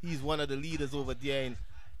 He's one of the leaders over there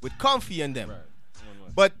with Comfy and them. Right.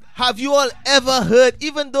 But have you all ever heard,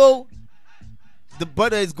 even though the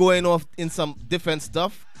brother is going off in some different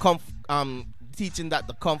stuff, teaching that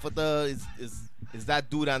the comforter is that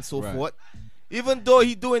dude and so forth, even though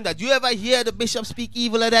he doing that, you ever hear the bishop speak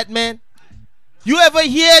evil of that man? You ever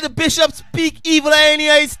hear the bishop speak evil of any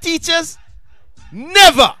of his teachers?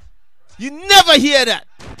 Never. You never hear that.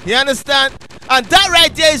 You understand? And that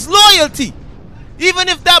right there is loyalty. Even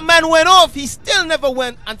if that man went off, he still never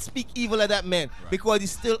went and speak evil of that man. Right. Because he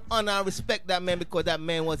still honor and respect that man because that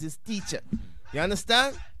man was his teacher. You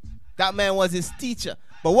understand? That man was his teacher.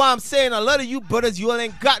 But what I'm saying, a lot of you brothers, you all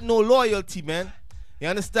ain't got no loyalty, man. You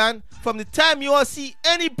understand? From the time you all see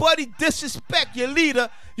anybody disrespect your leader,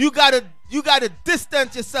 you gotta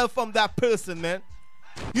distance yourself from that person, man.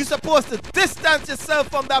 You're supposed to distance yourself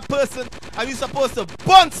from that person, and you're supposed to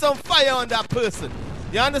burn some fire on that person.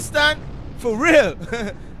 You understand? For real.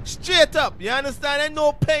 Straight up. You understand? Ain't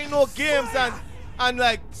no playing no games and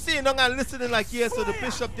like sitting down and listening like, yeah, so the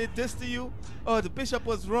bishop did this to you. Oh, the bishop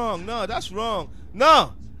was wrong. No, that's wrong.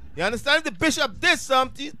 No. You understand? If the bishop did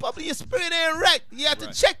something, probably your spirit ain't right. You have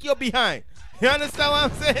to check your behind. You understand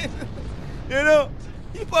what I'm saying? You know?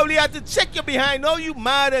 You probably have to check your behind. No, you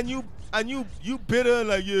mad and you bitter and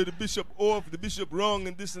like, yeah, the bishop off, the bishop wrong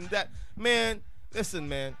and this and that. Man, listen,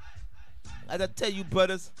 man. As I tell you,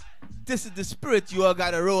 brothers, this is the spirit you all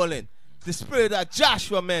got to roll in. The spirit of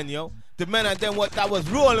Joshua, man, yo. The men and them that was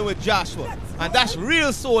rolling with Joshua. And that's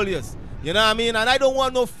real soldiers. You know what I mean? And I don't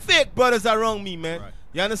want no fake brothers around me, man. Right.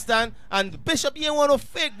 You understand? And the bishop, he ain't want no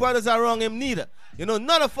fake brothers around him neither. You know,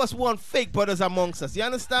 none of us want fake brothers amongst us. You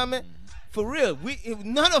understand me? For real.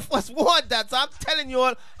 None of us want that. So I'm telling you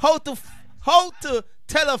all how to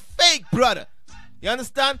tell a fake brother. You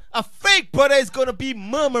understand? A fake brother is going to be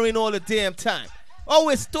murmuring all the damn time.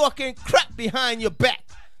 Always talking crap behind your back.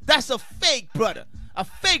 That's a fake brother. A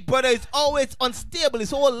fake brother is always unstable.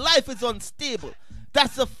 His whole life is unstable.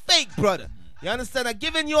 That's a fake brother. You understand? I'm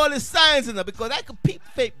giving you all the signs in there because I could peep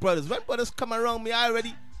fake brothers. When brothers come around me, I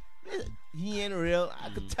already, he ain't real. I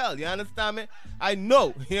could tell. You understand me? I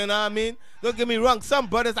know. You know what I mean? Don't get me wrong. Some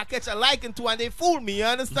brothers I catch a liking to and they fool me. You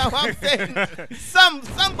understand what I'm saying?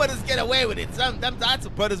 Some brothers get away with it. That's the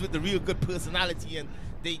brothers with the real good personality and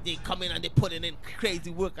they come in and they put in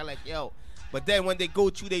crazy work. I'm like, yo. But then when they go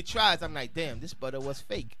through their trials, I'm like, damn, this brother was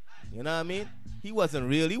fake. You know what I mean? He wasn't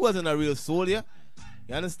real. He wasn't a real soldier.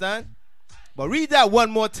 You understand? But read that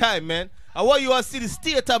one more time, man. I want you all to see the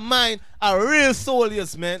state of mind of real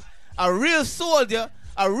soldiers, man. A real soldier,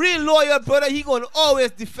 a real loyal brother, he gonna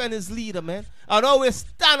always defend his leader, man. And always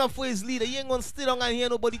stand up for his leader. He ain't gonna sit down and hear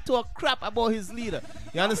nobody talk crap about his leader.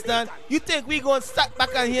 You understand? You think we gonna sit back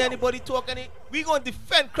and hear anybody talk any? We gonna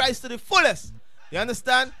defend Christ to the fullest. You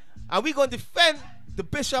understand? And we gonna defend the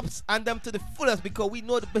bishops and them to the fullest because we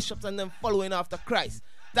know the bishops and them following after Christ.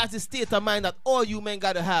 That's the state of mind that all you men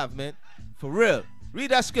gotta have, man. For real.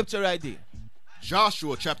 Read that scripture right there.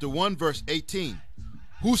 Joshua chapter 1 verse 18.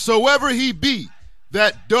 Whosoever he be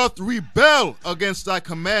that doth rebel against thy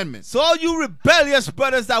commandments. So all you rebellious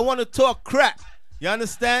brothers that want to talk crap, you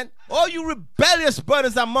understand? All you rebellious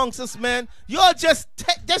brothers amongst us, man, y'all just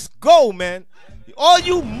go, man. All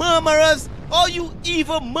you murmurers, all you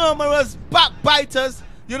evil murmurers, backbiters,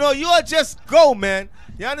 you know, y'all just go, man.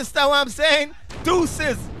 You understand what I'm saying?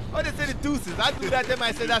 Deuces. Oh, they say the deuces. I do that, they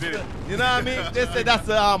might say that's the, you know what I mean? They say that's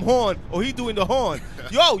the horn, or he doing the horn.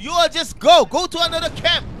 Yo, you all just go. Go to another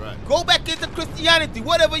camp. Right. Go back into Christianity,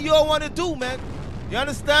 whatever you all want to do, man. You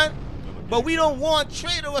understand? But we don't want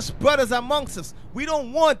traitorous brothers amongst us. We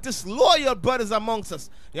don't want disloyal brothers amongst us.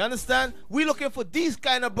 You understand? We looking for these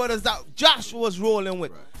kind of brothers that Joshua was rolling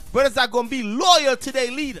with. Right. Brothers that are going to be loyal to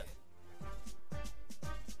their leader.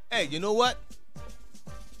 Hey, you know what?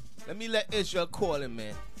 Let me let Israel call him,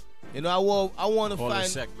 man. You know, I want to find a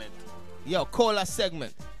segment. Yo, call a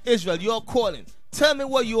segment. Israel, you're calling. Tell me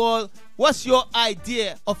what's your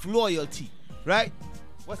idea of loyalty, right?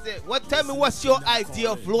 Tell me what's your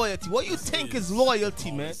idea of loyalty? What you think is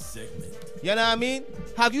loyalty, man? You know what I mean?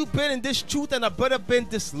 Have you been in this truth and a brother been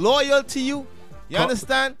disloyal to you? You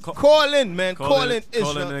understand? Call in, man. Call in,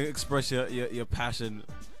 Israel. Call in and express your passion,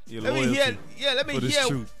 your loyalty.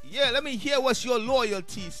 Let me hear what's your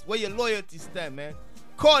loyalties, where your loyalties stand, man.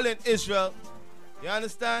 Call in, Israel. You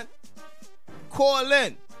understand? Call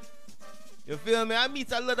in. You feel me? I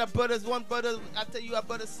meet a lot of brothers. One brother, I tell you, a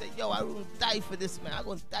brother say, yo, I will die for this, man. I'm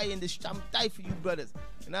going to die in this. I'm die for you, brothers.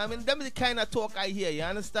 You know what I mean? Them is the kind of talk I hear. You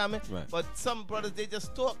understand me? Right. But some brothers, they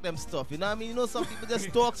just talk them stuff. You know what I mean? You know, some people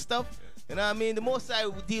just talk stuff. You know what I mean? The most I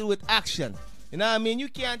deal with action. You know what I mean? You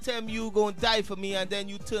can't tell me you going to die for me and then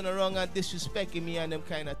you turn around and disrespecting me and them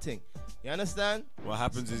kind of thing. You understand? What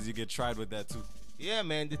happens is you get tried with that too. Yeah,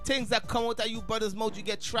 man. The things that come out of you brothers' mouth, you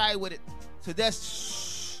get tried with it. So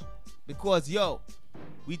that's because, yo,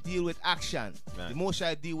 we deal with action. Right. The most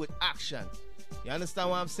I deal with action. You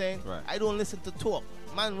understand what I'm saying? Right. I don't listen to talk.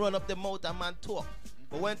 Man run up the mouth and man talk.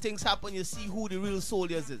 But when things happen, you see who the real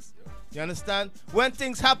soldiers is. You understand? When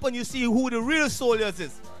things happen, you see who the real soldiers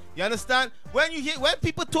is. You understand? When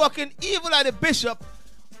people talking evil at the bishop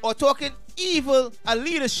or talking evil at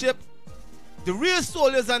leadership, the real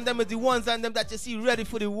soldiers and them are the ones and them that you see ready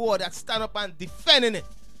for the war that stand up and defending it.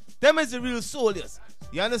 Them is the real soldiers.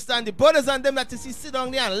 You understand? The brothers and them that you see sit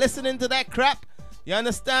down there and listening to that crap. You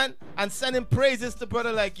understand? And sending praises to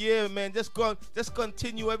brother like, yeah, man, just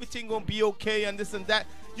continue. Everything gonna be okay and this and that.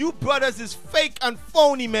 You brothers is fake and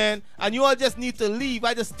phony, man. And you all just need to leave.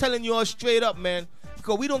 I just telling you all straight up, man.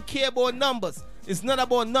 Because we don't care about numbers. It's not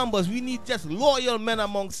about numbers. We need just loyal men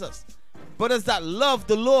amongst us. Brothers that love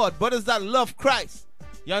the Lord. Brothers that love Christ.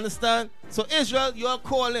 You understand? So Israel, you all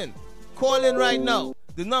call in. Call in right now.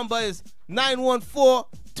 The number is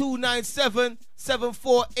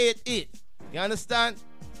 914-297-7488. You understand?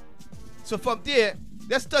 So from there,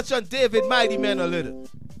 let's touch on David Mighty Men a little.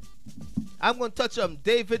 I'm going to touch on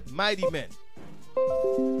David Mighty Men.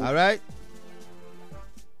 All right?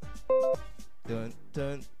 Dun,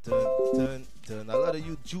 dun, dun, dun, dun. A lot of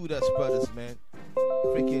you Judas brothers, man.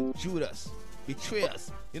 Freaking Judas. Betray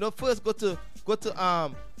us. You know, first go to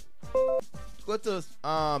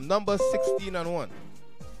number 16 and 1.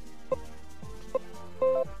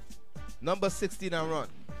 Number 16 and 1.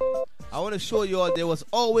 I want to show you all there was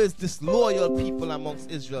always disloyal people amongst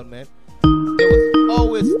Israel, man. There was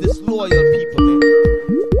always disloyal people, man.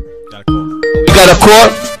 Got a call. You got a call?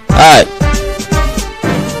 Alright.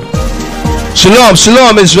 Shalom,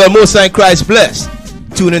 shalom, Israel. Most High in Christ blessed.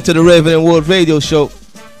 Tune into the Raven and World Radio Show.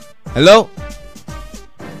 Hello?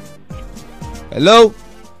 Hello?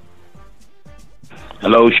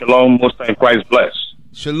 Hello, shalom, Most High in Christ blessed.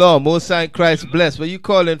 Shalom, Most High in Christ blessed. Where you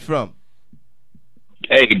calling from?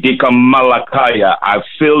 Hey, Deacon Malachiah, I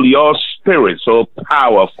feel your spirit so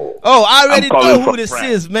powerful. Oh, I already know who this France.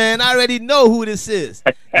 is, man. I already know who this is.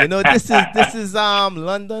 You know, this is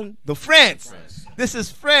London, France. This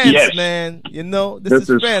is France, Yes. man. You know, this is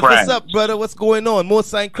France. France. What's up, brother? What's going on?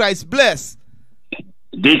 Most High in Christ bless.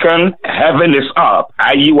 Deacon, heaven is up.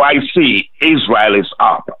 IUIC, Israel is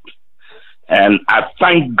up. And I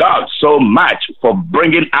thank God so much for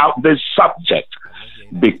bringing out this subject,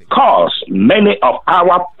 because many of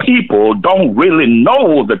our people don't really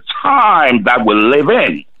know the time that we live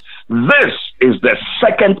in. This is the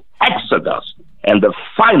second Exodus and the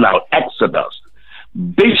final Exodus.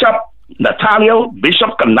 Bishop Nathaniel,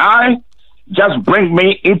 Bishop Kanai, just bring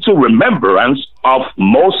me into remembrance of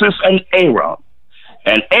Moses and Aaron.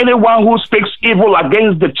 And anyone who speaks evil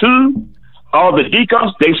against the two, all the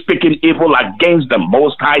deacons, they speaking evil against the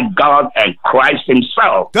Most High God and Christ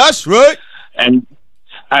himself. That's right. And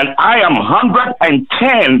I am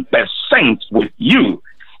 110% with you.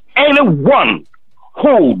 Anyone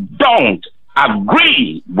who don't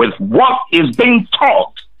agree with what is being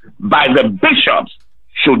taught by the bishops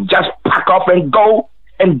should just pack up and go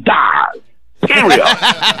and die. Period.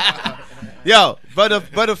 Yo,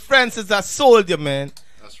 brother Francis, I sold you, man.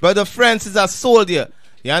 Brother Francis, I sold you.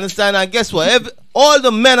 You understand? And guess what? All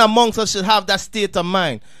the men amongst us should have that state of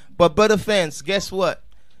mind. But brother Francis, guess what?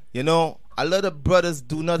 You know, a lot of brothers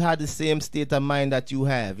do not have the same state of mind that you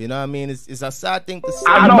have. You know what I mean? It's a sad thing to say.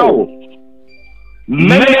 I know.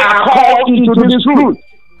 Many are called into this truth.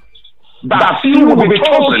 That few will be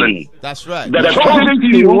chosen. That's right. The chosen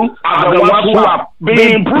few are the ones who are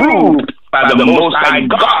being proved by the Most High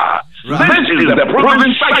God. Right. This is the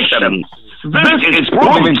proving section. This is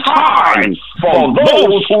proving time for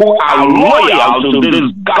those who are loyal to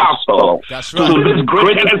this gospel, That's right. to this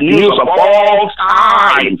greatest news of all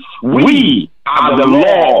time. We are the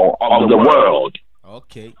law of the world.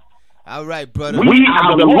 Okay. All right, brother. We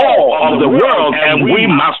are the law of the world, and we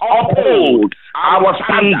must uphold our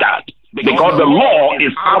standard, because the law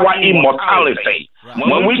is our immortality.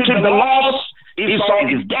 When we keep the laws, Esau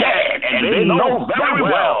is dead, and they know very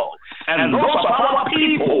well. And those of our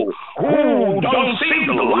people who don't see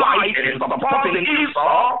the light in supporting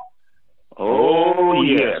Esau, oh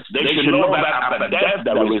yes, they should know that after death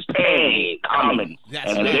there is pain coming,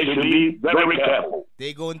 and they should be very careful.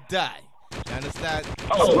 They gonna die. You understand?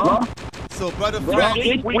 Oh, So brother well, Francis,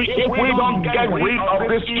 if we don't get rid of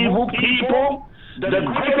these evil people, the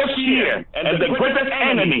greatest fear and the greatest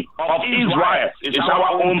enemy of Israel is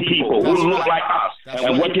our own people who look like us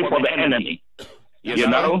and working for the enemy. You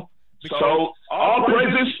know? So, all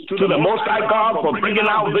praises to the Most High God for bringing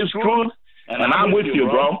out this truth, and I'm with you,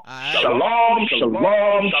 bro. Shalom,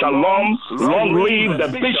 shalom, shalom. Long live the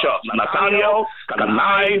bishops, Nathaniel,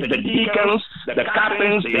 Kanai, the deacons, the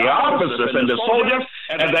captains, the officers, and the soldiers,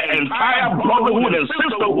 and the entire brotherhood and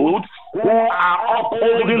sisterhood who are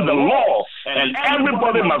upholding the law. And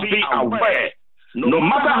everybody must be aware, no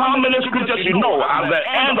matter how many scriptures you know, at the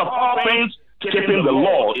end of all things, keeping the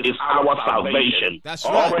law is our salvation. That's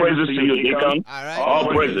All right. praises to you, Deacon. All right. All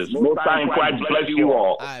praises. Most High in Christ bless you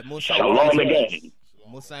all. Alright, Most High Shalom Christ again. bless.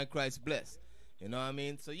 Most High Christ bless. You know what I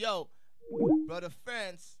mean? So yo, brother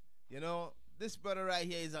France, you know, this brother right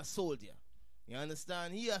here is a soldier. You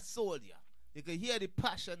understand? He a soldier. You can hear the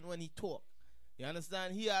passion when he talk. You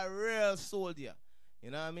understand? He a real soldier.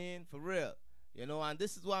 You know what I mean? For real. You know, and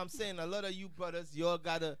this is what I'm saying. A lot of you brothers, y'all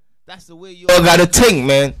gotta, that's the way you all gotta think,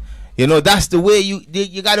 man. You know, that's the way you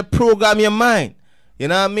gotta program your mind. You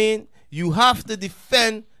know what I mean? You have to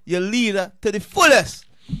defend your leader to the fullest.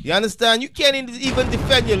 You understand? You can't even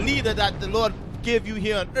defend your leader that the Lord gave you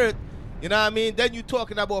here on earth. You know what I mean? Then you're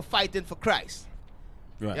talking about fighting for Christ.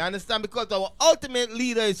 Right. You understand? Because our ultimate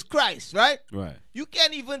leader is Christ, right? Right. You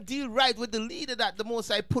can't even deal right with the leader that the Most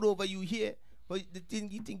High put over you here. But the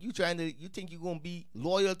thing you think you're gonna be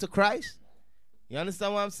loyal to Christ? You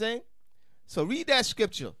understand what I'm saying? So read that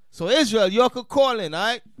scripture. So Israel, y'all could call in, all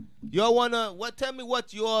right? Y'all wanna tell me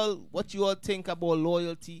what you all think about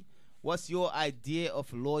loyalty? What's your idea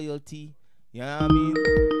of loyalty? You know what I mean?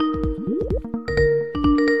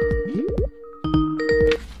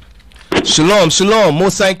 Shalom, shalom.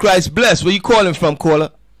 Most High Christ bless. Where you calling from,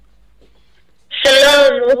 caller?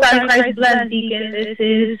 Shalom, Most High Christ bless, Deacon. This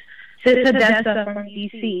is Sister Hadessa from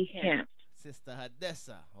DC camp. Sister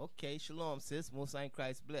Hadessa. Okay, shalom, sis. Most High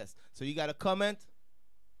Christ bless. So you got a comment?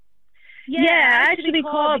 Yeah, I actually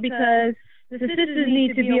called because the sisters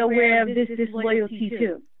need to be aware of this loyalty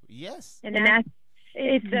too. Yes. And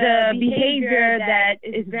it's the behavior that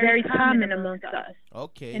is very common amongst us.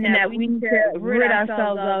 Okay. And that we need to rid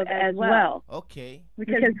ourselves of as well. Okay.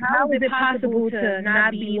 Because how is it possible to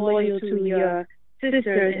not be loyal to your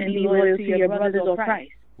sisters and be loyal to your brothers or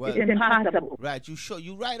Christ? Well, it's impossible. Right.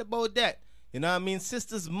 You're right about that. You know what I mean?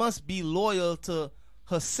 Sisters must be loyal to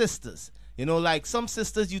her sisters. You know, like some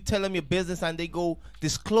sisters, you tell them your business and they go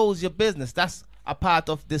disclose your business. That's a part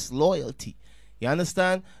of this loyalty. You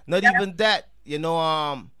understand? Not even that,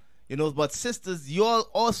 but sisters, you're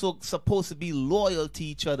also supposed to be loyal to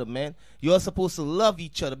each other, man. You're supposed to love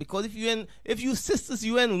each other, because if you sisters,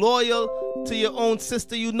 you ain't loyal to your own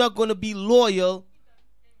sister, you're not going to be loyal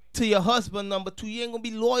to your husband. Number two, you ain't going to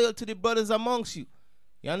be loyal to the brothers amongst you.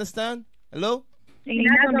 You understand? Hello? And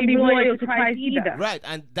you're not going to be loyal to Christ either. Right,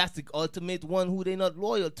 and that's the ultimate one who they're not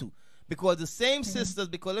loyal to. Because the same sisters,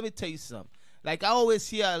 because let me tell you something. Like I always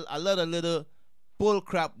hear a lot of little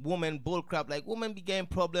bullcrap, like women be getting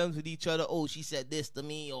problems with each other. Oh, she said this to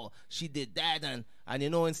me, or she did that, and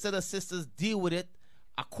instead of sisters deal with it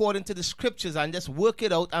according to the scriptures and just work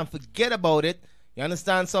it out and forget about it. You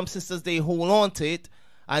understand? Some sisters, they hold on to it,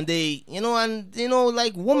 and they,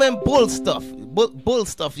 like women bull stuff,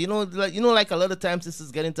 like a lot of times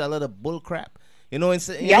sisters get into a lot of bull crap,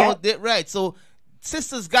 right? So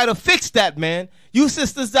sisters gotta fix that, man. You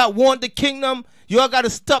sisters that want the kingdom, you all gotta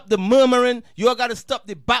stop the murmuring, you all gotta stop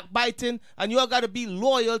the backbiting, and you all gotta be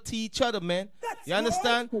loyal to each other, man. You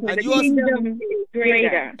understand? Right. And the kingdom is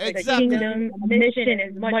greater. Exactly. The kingdom mission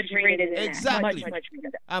is much greater than exactly. that. Much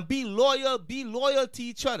greater. And be loyal to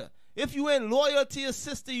each other. If you ain't loyal to your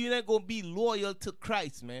sister, you ain't gonna be loyal to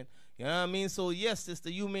Christ, man. You know what I mean? So yes, sister,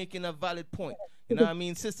 you making a valid point. You know what I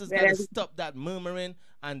mean? Sisters gotta stop that murmuring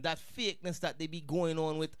and that fakeness that they be going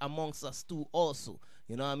on with amongst us too also.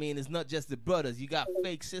 You know what I mean? It's not just the brothers. You got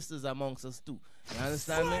fake sisters amongst us too. You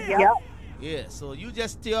understand me? Yep. Yeah, so you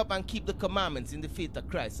just stay up and keep the commandments in the faith of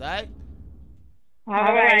Christ, alright?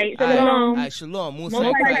 Alright, shalom. Alright, shalom. Most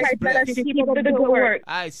High Christ bless. Keep up the good work.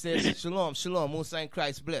 Alright, sis. Shalom, shalom. Most High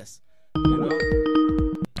Christ bless. You know?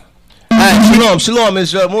 Alright, shalom,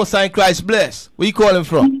 Israel. Most High Christ bless. Where you calling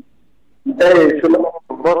from? Hey, shalom.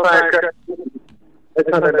 Most High Christ.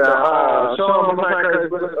 Shalom, Most High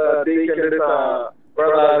Christ. Deacon, this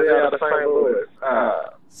brother out of St. Louis.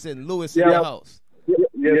 St. Louis in your house.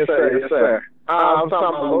 Yes, sir. Yes, sir. I'm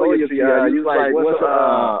talking about loyalty. You like, what's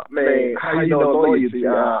man? How you know loyalty?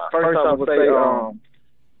 First, I would say,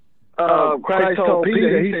 Christ told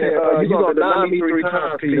Peter, he said, "You're gonna deny me 3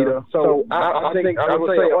 times, Peter." So I think I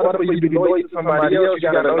would say, in order for you to be loyal to somebody else, you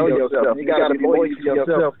gotta know yourself. You gotta be loyal to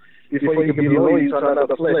yourself before you can be loyal to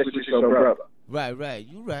another flesh, which is your brother. Right.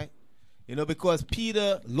 You right. Because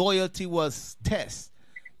Peter loyalty was test.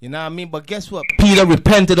 You know what I mean? But guess what? Peter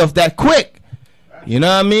repented of that quick. You know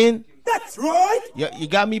what I mean? That's right. You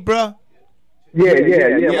got me, bro? Yeah.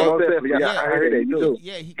 I heard that too.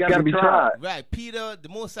 Yeah, he gotta be tried. Right. Peter, the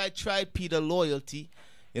Most High tried Peter loyalty.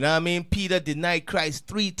 You know what I mean? Peter denied Christ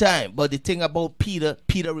 3 times. But the thing about Peter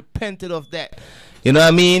repented of that. You know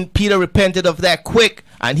what I mean? Peter repented of that quick,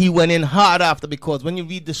 and he went in hard after, because when you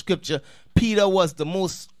read the scripture, Peter was the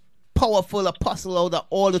most powerful apostle out of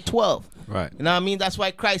all the 12. Right. You know what I mean? That's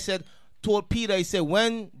why Christ told Peter, he said,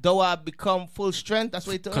 when thou art become full strength, that's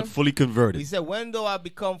what he told him? Fully converted. He said, when thou art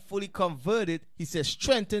become fully converted, he said,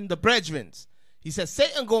 strengthen the brethren. He said,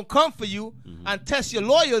 Satan gonna come for you and test your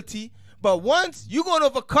loyalty, But once you're going to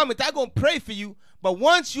overcome it, I'm going to pray for you. But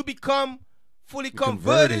once you become fully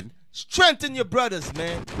converted, strengthen your brothers,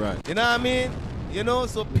 man. Right. You know what I mean? You know,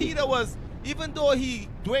 so Peter was, even though he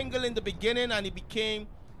dwindled in the beginning and he became,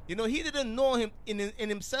 you know, he didn't know him in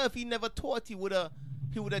himself. He never thought he would have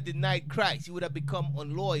denied Christ. He would have become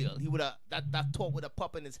unloyal. He would have, that thought would have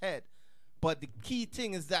popped in his head. But the key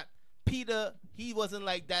thing is that Peter, he wasn't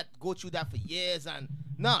like that, go through that for years, and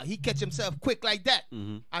he catch himself quick like that,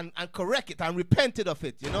 and correct it and repented of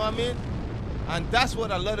it. You know what I mean? And that's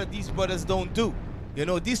what a lot of these brothers don't do. You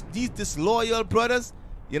know, these disloyal brothers,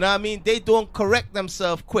 you know what I mean? They don't correct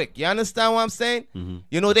themselves quick. You understand what I'm saying?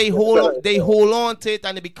 You know, they hold on to it,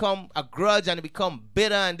 and they become a grudge, and they become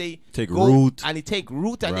bitter, and they take root,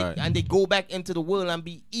 and they go back into the world and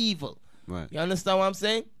be evil. Right. You understand what I'm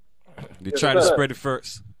saying? They try to spread it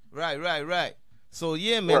first. Right. So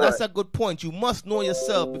yeah, man, that's a good point. You must know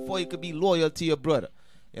yourself before you can be loyal to your brother.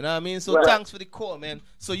 You know what I mean? So thanks for the call, man.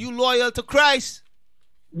 So you loyal to Christ?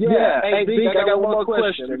 Yeah. Hey, Zeke, I got one more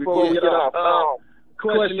question before we get off.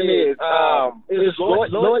 Question is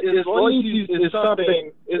loyalty is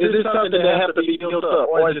something that has to be built up,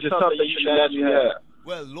 or is it just something you should naturally have?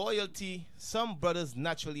 Well, loyalty, some brothers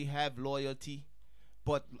naturally have loyalty,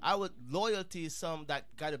 but loyalty is something that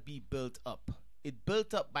gotta be built up. It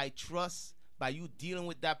built up by trust, by you dealing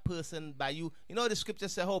with that person, by you know the scripture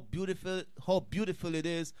says how beautiful it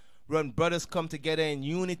is when brothers come together in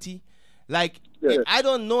unity. Like, if I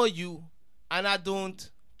don't know you and I don't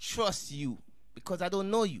trust you because I don't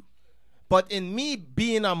know you. But in me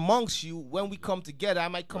being amongst you, when we come together, I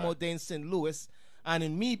might come out there in St. Louis, and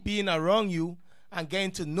in me being around you and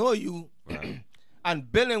getting to know you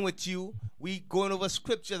and building with you, we going over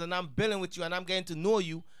scriptures, and I'm building with you, and I'm getting to know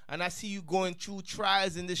you, and I see you going through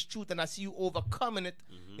trials in this truth, and I see you overcoming it.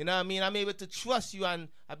 You know what I mean? I'm able to trust you, and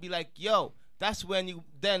I'd be like, yo, that's when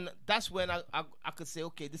I could say,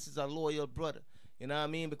 okay, this is a loyal brother. You know what I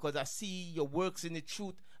mean? Because I see your works in the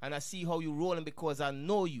truth, and I see how you rolling because I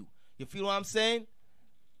know you. You feel what I'm saying?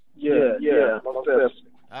 Yeah. All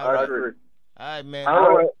right. agree. All right, man.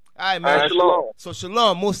 All right. All right, man. Shalom. So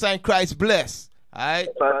shalom, Most High Christ bless. All right.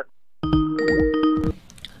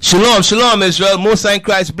 Shalom, Israel. Most High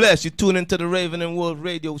Christ bless. You tune into the Raven and Wolf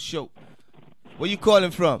radio show. Where you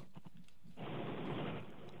calling from?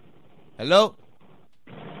 Hello?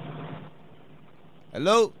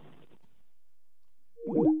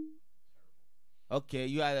 Okay,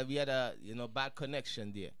 we had a bad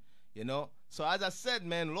connection there. You know? So as I said,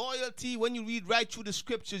 man, loyalty, when you read right through the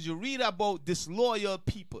scriptures, you read about disloyal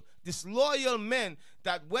people, disloyal men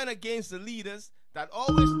that went against the leaders, that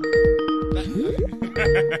always...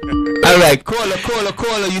 All right,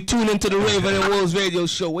 caller, you tune into the Raven and Wolves radio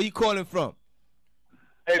show. Where you calling from?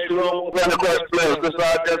 Hey, Shalom, brother, Christ bless. This is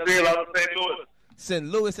Jazeel out of St. Louis. St.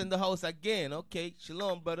 Louis in the house again. Okay,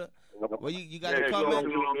 shalom, brother. Well, you got a comment?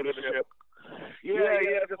 Yeah,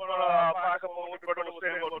 just want to back up on what the brother was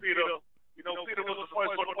saying about Peter. You know, Peter was the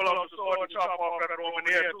first one to pull out the sword and chop off that Roman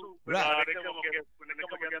hair, too. Right. They come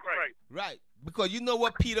against Christ. Right. Because you know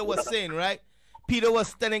what Peter was saying, right? Peter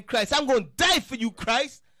was telling Christ, I'm going to die for you,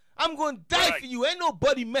 Christ. I'm going to die for you. Ain't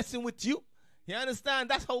nobody messing with you. You understand?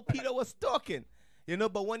 That's how Peter was talking. You know,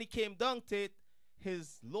 but when he came down to it,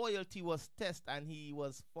 his loyalty was tested and he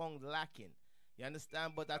was found lacking. You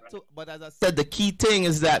understand? But as I said, the key thing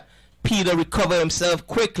is that Peter recovered himself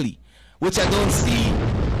quickly, which I don't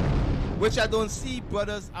see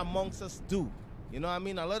brothers amongst us do. You know what I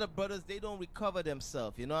mean? A lot of brothers, they don't recover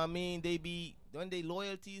themselves. You know what I mean? When their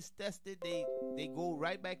loyalty is tested, they go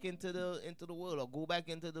right back into the world, or go back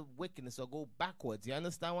into the wickedness, or go backwards. You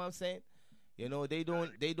understand what I'm saying? You know, they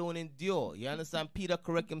don't endure. You understand? Peter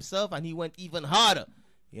correct himself and he went even harder.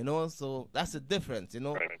 You know, so that's the difference, you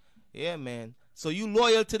know. Yeah, man. So you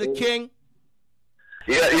loyal to the king?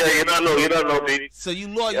 Yeah, you don't know, baby. So you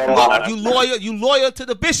loyal to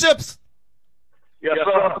the bishops? Yes,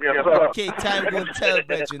 sir. Okay, time gonna tell,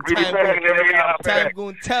 brethren. Time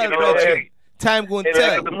gonna tell, brethren. Time gonna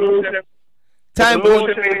tell. Time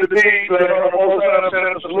gonna tell.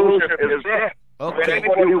 Okay.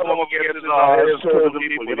 Anybody who comes against his chosen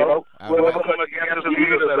people, you know? Whoever comes against the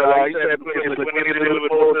leaders that he said, when he did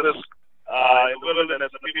with Moses, wilderness,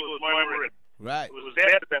 the people was murmuring. Right. It was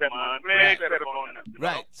dead to them, man. Plague set upon them.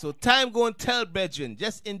 Right. So time gonna tell, brethren.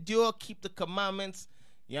 Just endure, keep the commandments.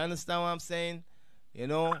 You understand what I'm saying? You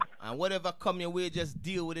know, and whatever come your way, just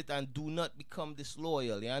deal with it and do not become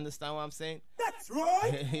disloyal. You understand what I'm saying? That's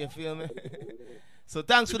right. You feel me? So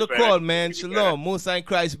thanks for the call, man. Shalom. Most High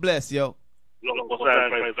Christ bless, yo.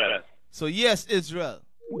 So yes, Israel.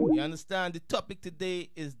 You understand? The topic today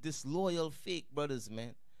is disloyal fake brothers,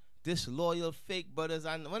 man. disloyal fake brothers.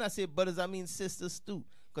 And when I say brothers, I mean sisters too.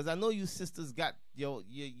 Because I know you sisters got,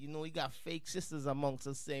 you know, you got fake sisters amongst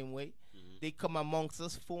us same way. They come amongst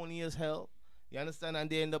us phony as hell. You understand? And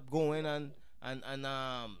they end up going and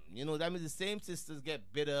you know, that means the same sisters get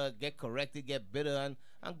bitter, get corrected, get bitter,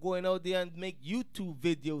 and going out there and make YouTube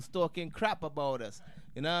videos talking crap about us.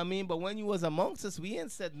 You know what I mean? But when you was amongst us, we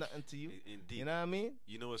ain't said nothing to you. Indeed. You know what I mean?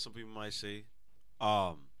 You know what some people might say?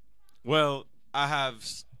 Well, I have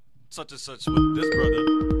such and such with this brother.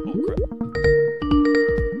 Oh, crap.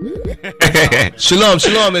 Shalom,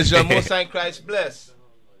 shalom, Israel. Most High Christ bless.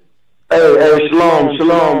 Hey,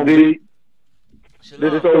 shalom, D.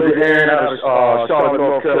 This is Soldier Aaron out of Charlotte,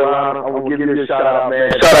 North Carolina. I want to give you a shout out, man.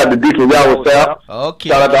 Shout out to Deacon Yawasap. Okay.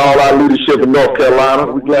 Shout out to all our leadership in North Carolina.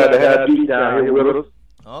 We're glad to have Deacon down here with us.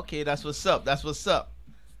 Okay, that's what's up. That's what's up.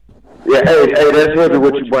 Yeah, hey, that's heavy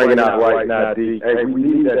what you're bringing out right now, D. Hey, we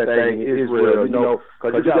need that thing in Israel, you know,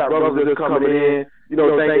 because you got brothers that's coming in, you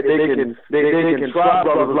know, think they can try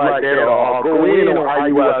brothers like that or go in on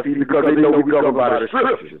IUIC because they know we governed by the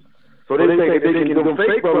scriptures. So they think they can, them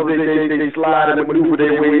fake brothers, they slide and maneuver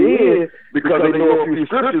their way in because they know a few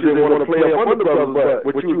scriptures and want to play up on the brothers. But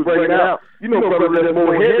what you was bringing out, you know, brothers that's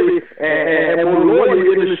more heavy and more loyal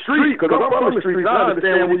in the street, because I'm from the streets, I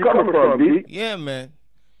understand where you're coming from, D. Yeah, man.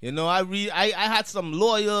 You know, I had some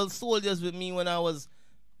loyal soldiers with me when I was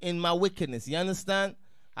in my wickedness. You understand?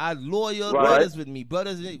 I had loyal brothers with me.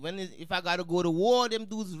 Brothers, if I got to go to war, them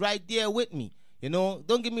dudes right there with me. You know,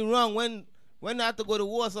 don't get me wrong. When I have to go to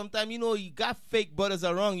war, sometimes, you know, you got fake brothers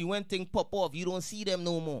around you. When things pop off, you don't see them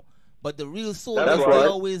no more. But the real soldiers, they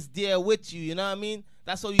always there with you. You know what I mean?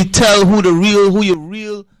 That's how you tell who your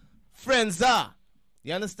real friends are.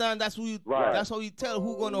 You understand? That's who you. That's how you tell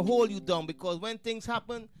who gonna hold you down. Because when things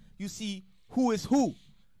happen, you see who is who.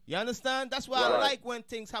 You understand? That's why I like when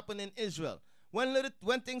things happen in Israel. When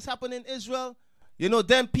things happen in Israel, you know,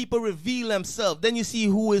 then people reveal themselves. Then you see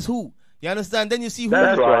who is who. You understand? Then you see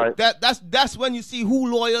who. That's when you see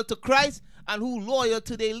who loyal to Christ and who loyal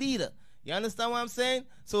to their leader. You understand what I'm saying?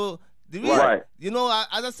 So the reason, you know,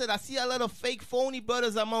 as I said, I see a lot of fake, phony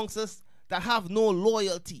brothers amongst us that have no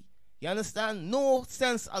loyalty. You understand? No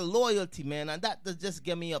sense of loyalty, man. And that just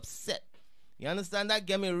get me upset. You understand? That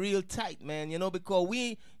get me real tight, man. You know, because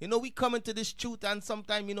we come into this truth and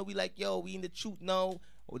sometimes, you know, we like, yo, we in the truth now.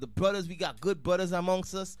 Or the brothers, we got good brothers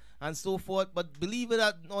amongst us and so forth. But believe it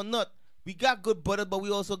or not, we got good brothers, but we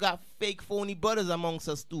also got fake, phony brothers amongst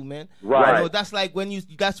us too, man. Right. You know, that's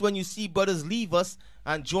when you see brothers leave us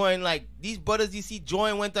and join, like these brothers you see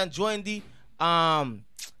went and joined the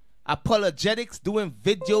apologetics, doing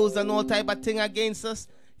videos and all type of thing against us.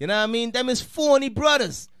 You know what I mean? Them is phony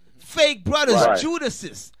brothers, fake brothers,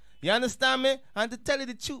 Judases. You understand me? And to tell you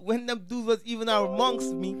the truth, when them dudes was even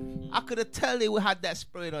amongst me, I could have tell they had that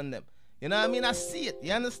spirit on them. You know what I mean? I see it.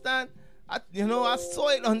 You understand? I saw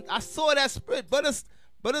it I saw that spirit. Brothers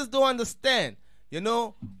don't understand. You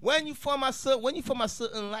know, when you form a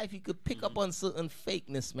certain life, you could pick up on certain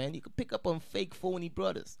fakeness, man. You could pick up on fake, phony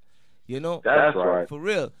brothers. You know? That's right. For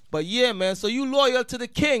real. But yeah, man, so you loyal to the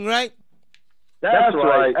king, right? That's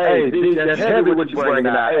right. Hey, that's heavy what you're bringing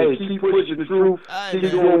out. Hey, keep pushing the truth. Keep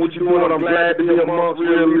doing what you're doing. I'm glad to be amongst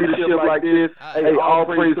real leadership like this. Hey, all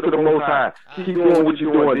praise to the Most High. Keep doing what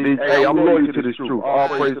you're doing, D. Hey, I'm loyal to this truth. All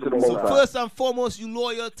praise to the Most High. So first and foremost, you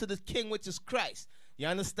loyal to the king, which is Christ. You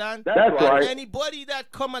understand? That's right. Anybody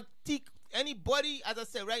that come and anybody, as I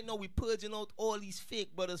said, right now we purging out all these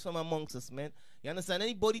fake brothers from amongst us, man. You understand?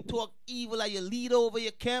 Anybody talk evil at your leader over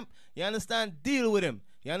your camp, you understand? Deal with him.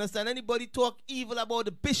 You understand? Anybody talk evil about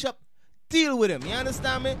the bishop, deal with him. You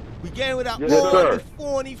understand me? We getting with all the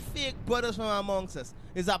phony fake brothers from amongst us.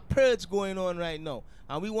 There's a purge going on right now.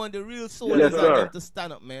 And we want the real soldiers out there to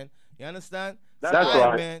stand up, man. You understand? That's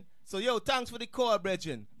right, man. So, yo, thanks for the call,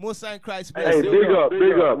 brethren. Most High Christ bless. Hey, big up.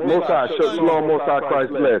 Most High. Shalom, Most High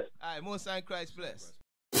Christ bless. All right, Most High Christ bless.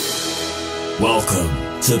 Welcome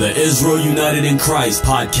to the Israel United in Christ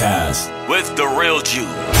podcast with the real Jew.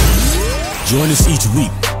 Join us each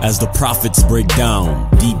week as the prophets break down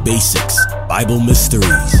deep basics, Bible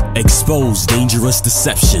mysteries, expose dangerous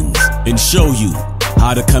deceptions, and show you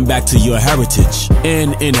how to come back to your heritage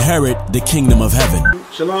and inherit the kingdom of heaven.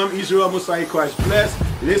 Shalom, Israel, Most High Christ bless.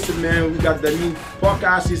 Listen, man, we got the new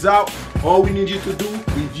podcast is out. All we need you to do,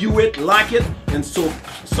 review it, like it, and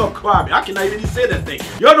subscribe. I cannot even say that thing.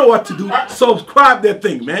 You know what to do. Subscribe that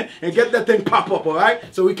thing, man, and get that thing pop up, all right?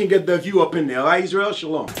 So we can get the view up in there, all right, Israel?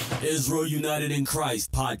 Shalom. Israel United in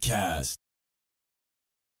Christ podcast.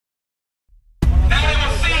 Now they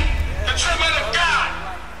will see the true men of God.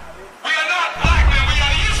 We are not black men, we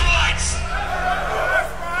are Israelites.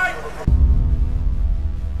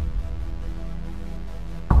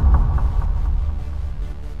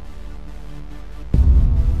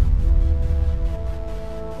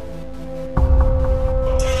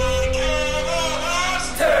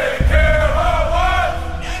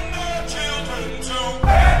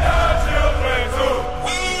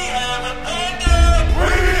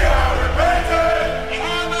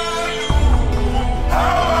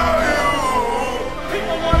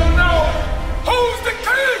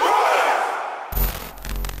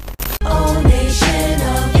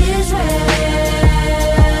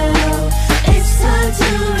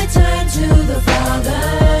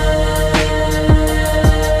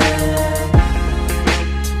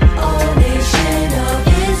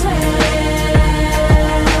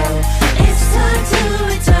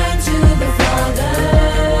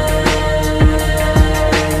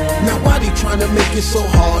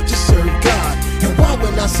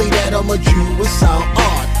 sound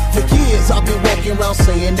odd. For years I've been walking around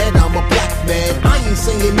saying that I'm a black man. I ain't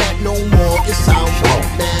saying that no more, it sounds wrong,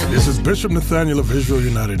 man. This is Bishop Nathaniel of Israel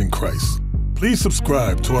United in Christ. Please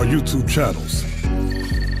subscribe to our YouTube channels.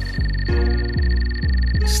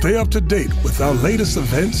 Stay up to date with our latest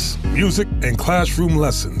events, music, and classroom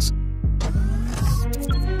lessons.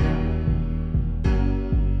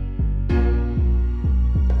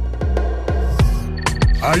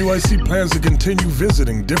 IUIC plans to continue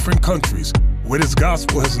visiting different countries where this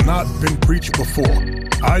gospel has not been preached before.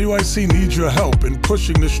 IUIC needs your help in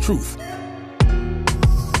pushing this truth.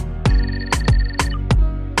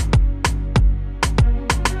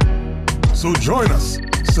 So join us.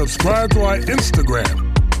 Subscribe to our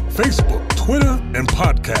Instagram, Facebook, Twitter, and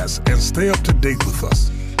podcast, and stay up to date with us.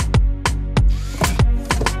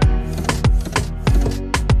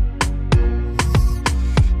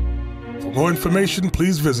 For more information,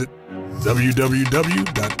 please visit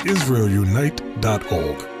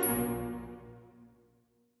www.israelunite.org.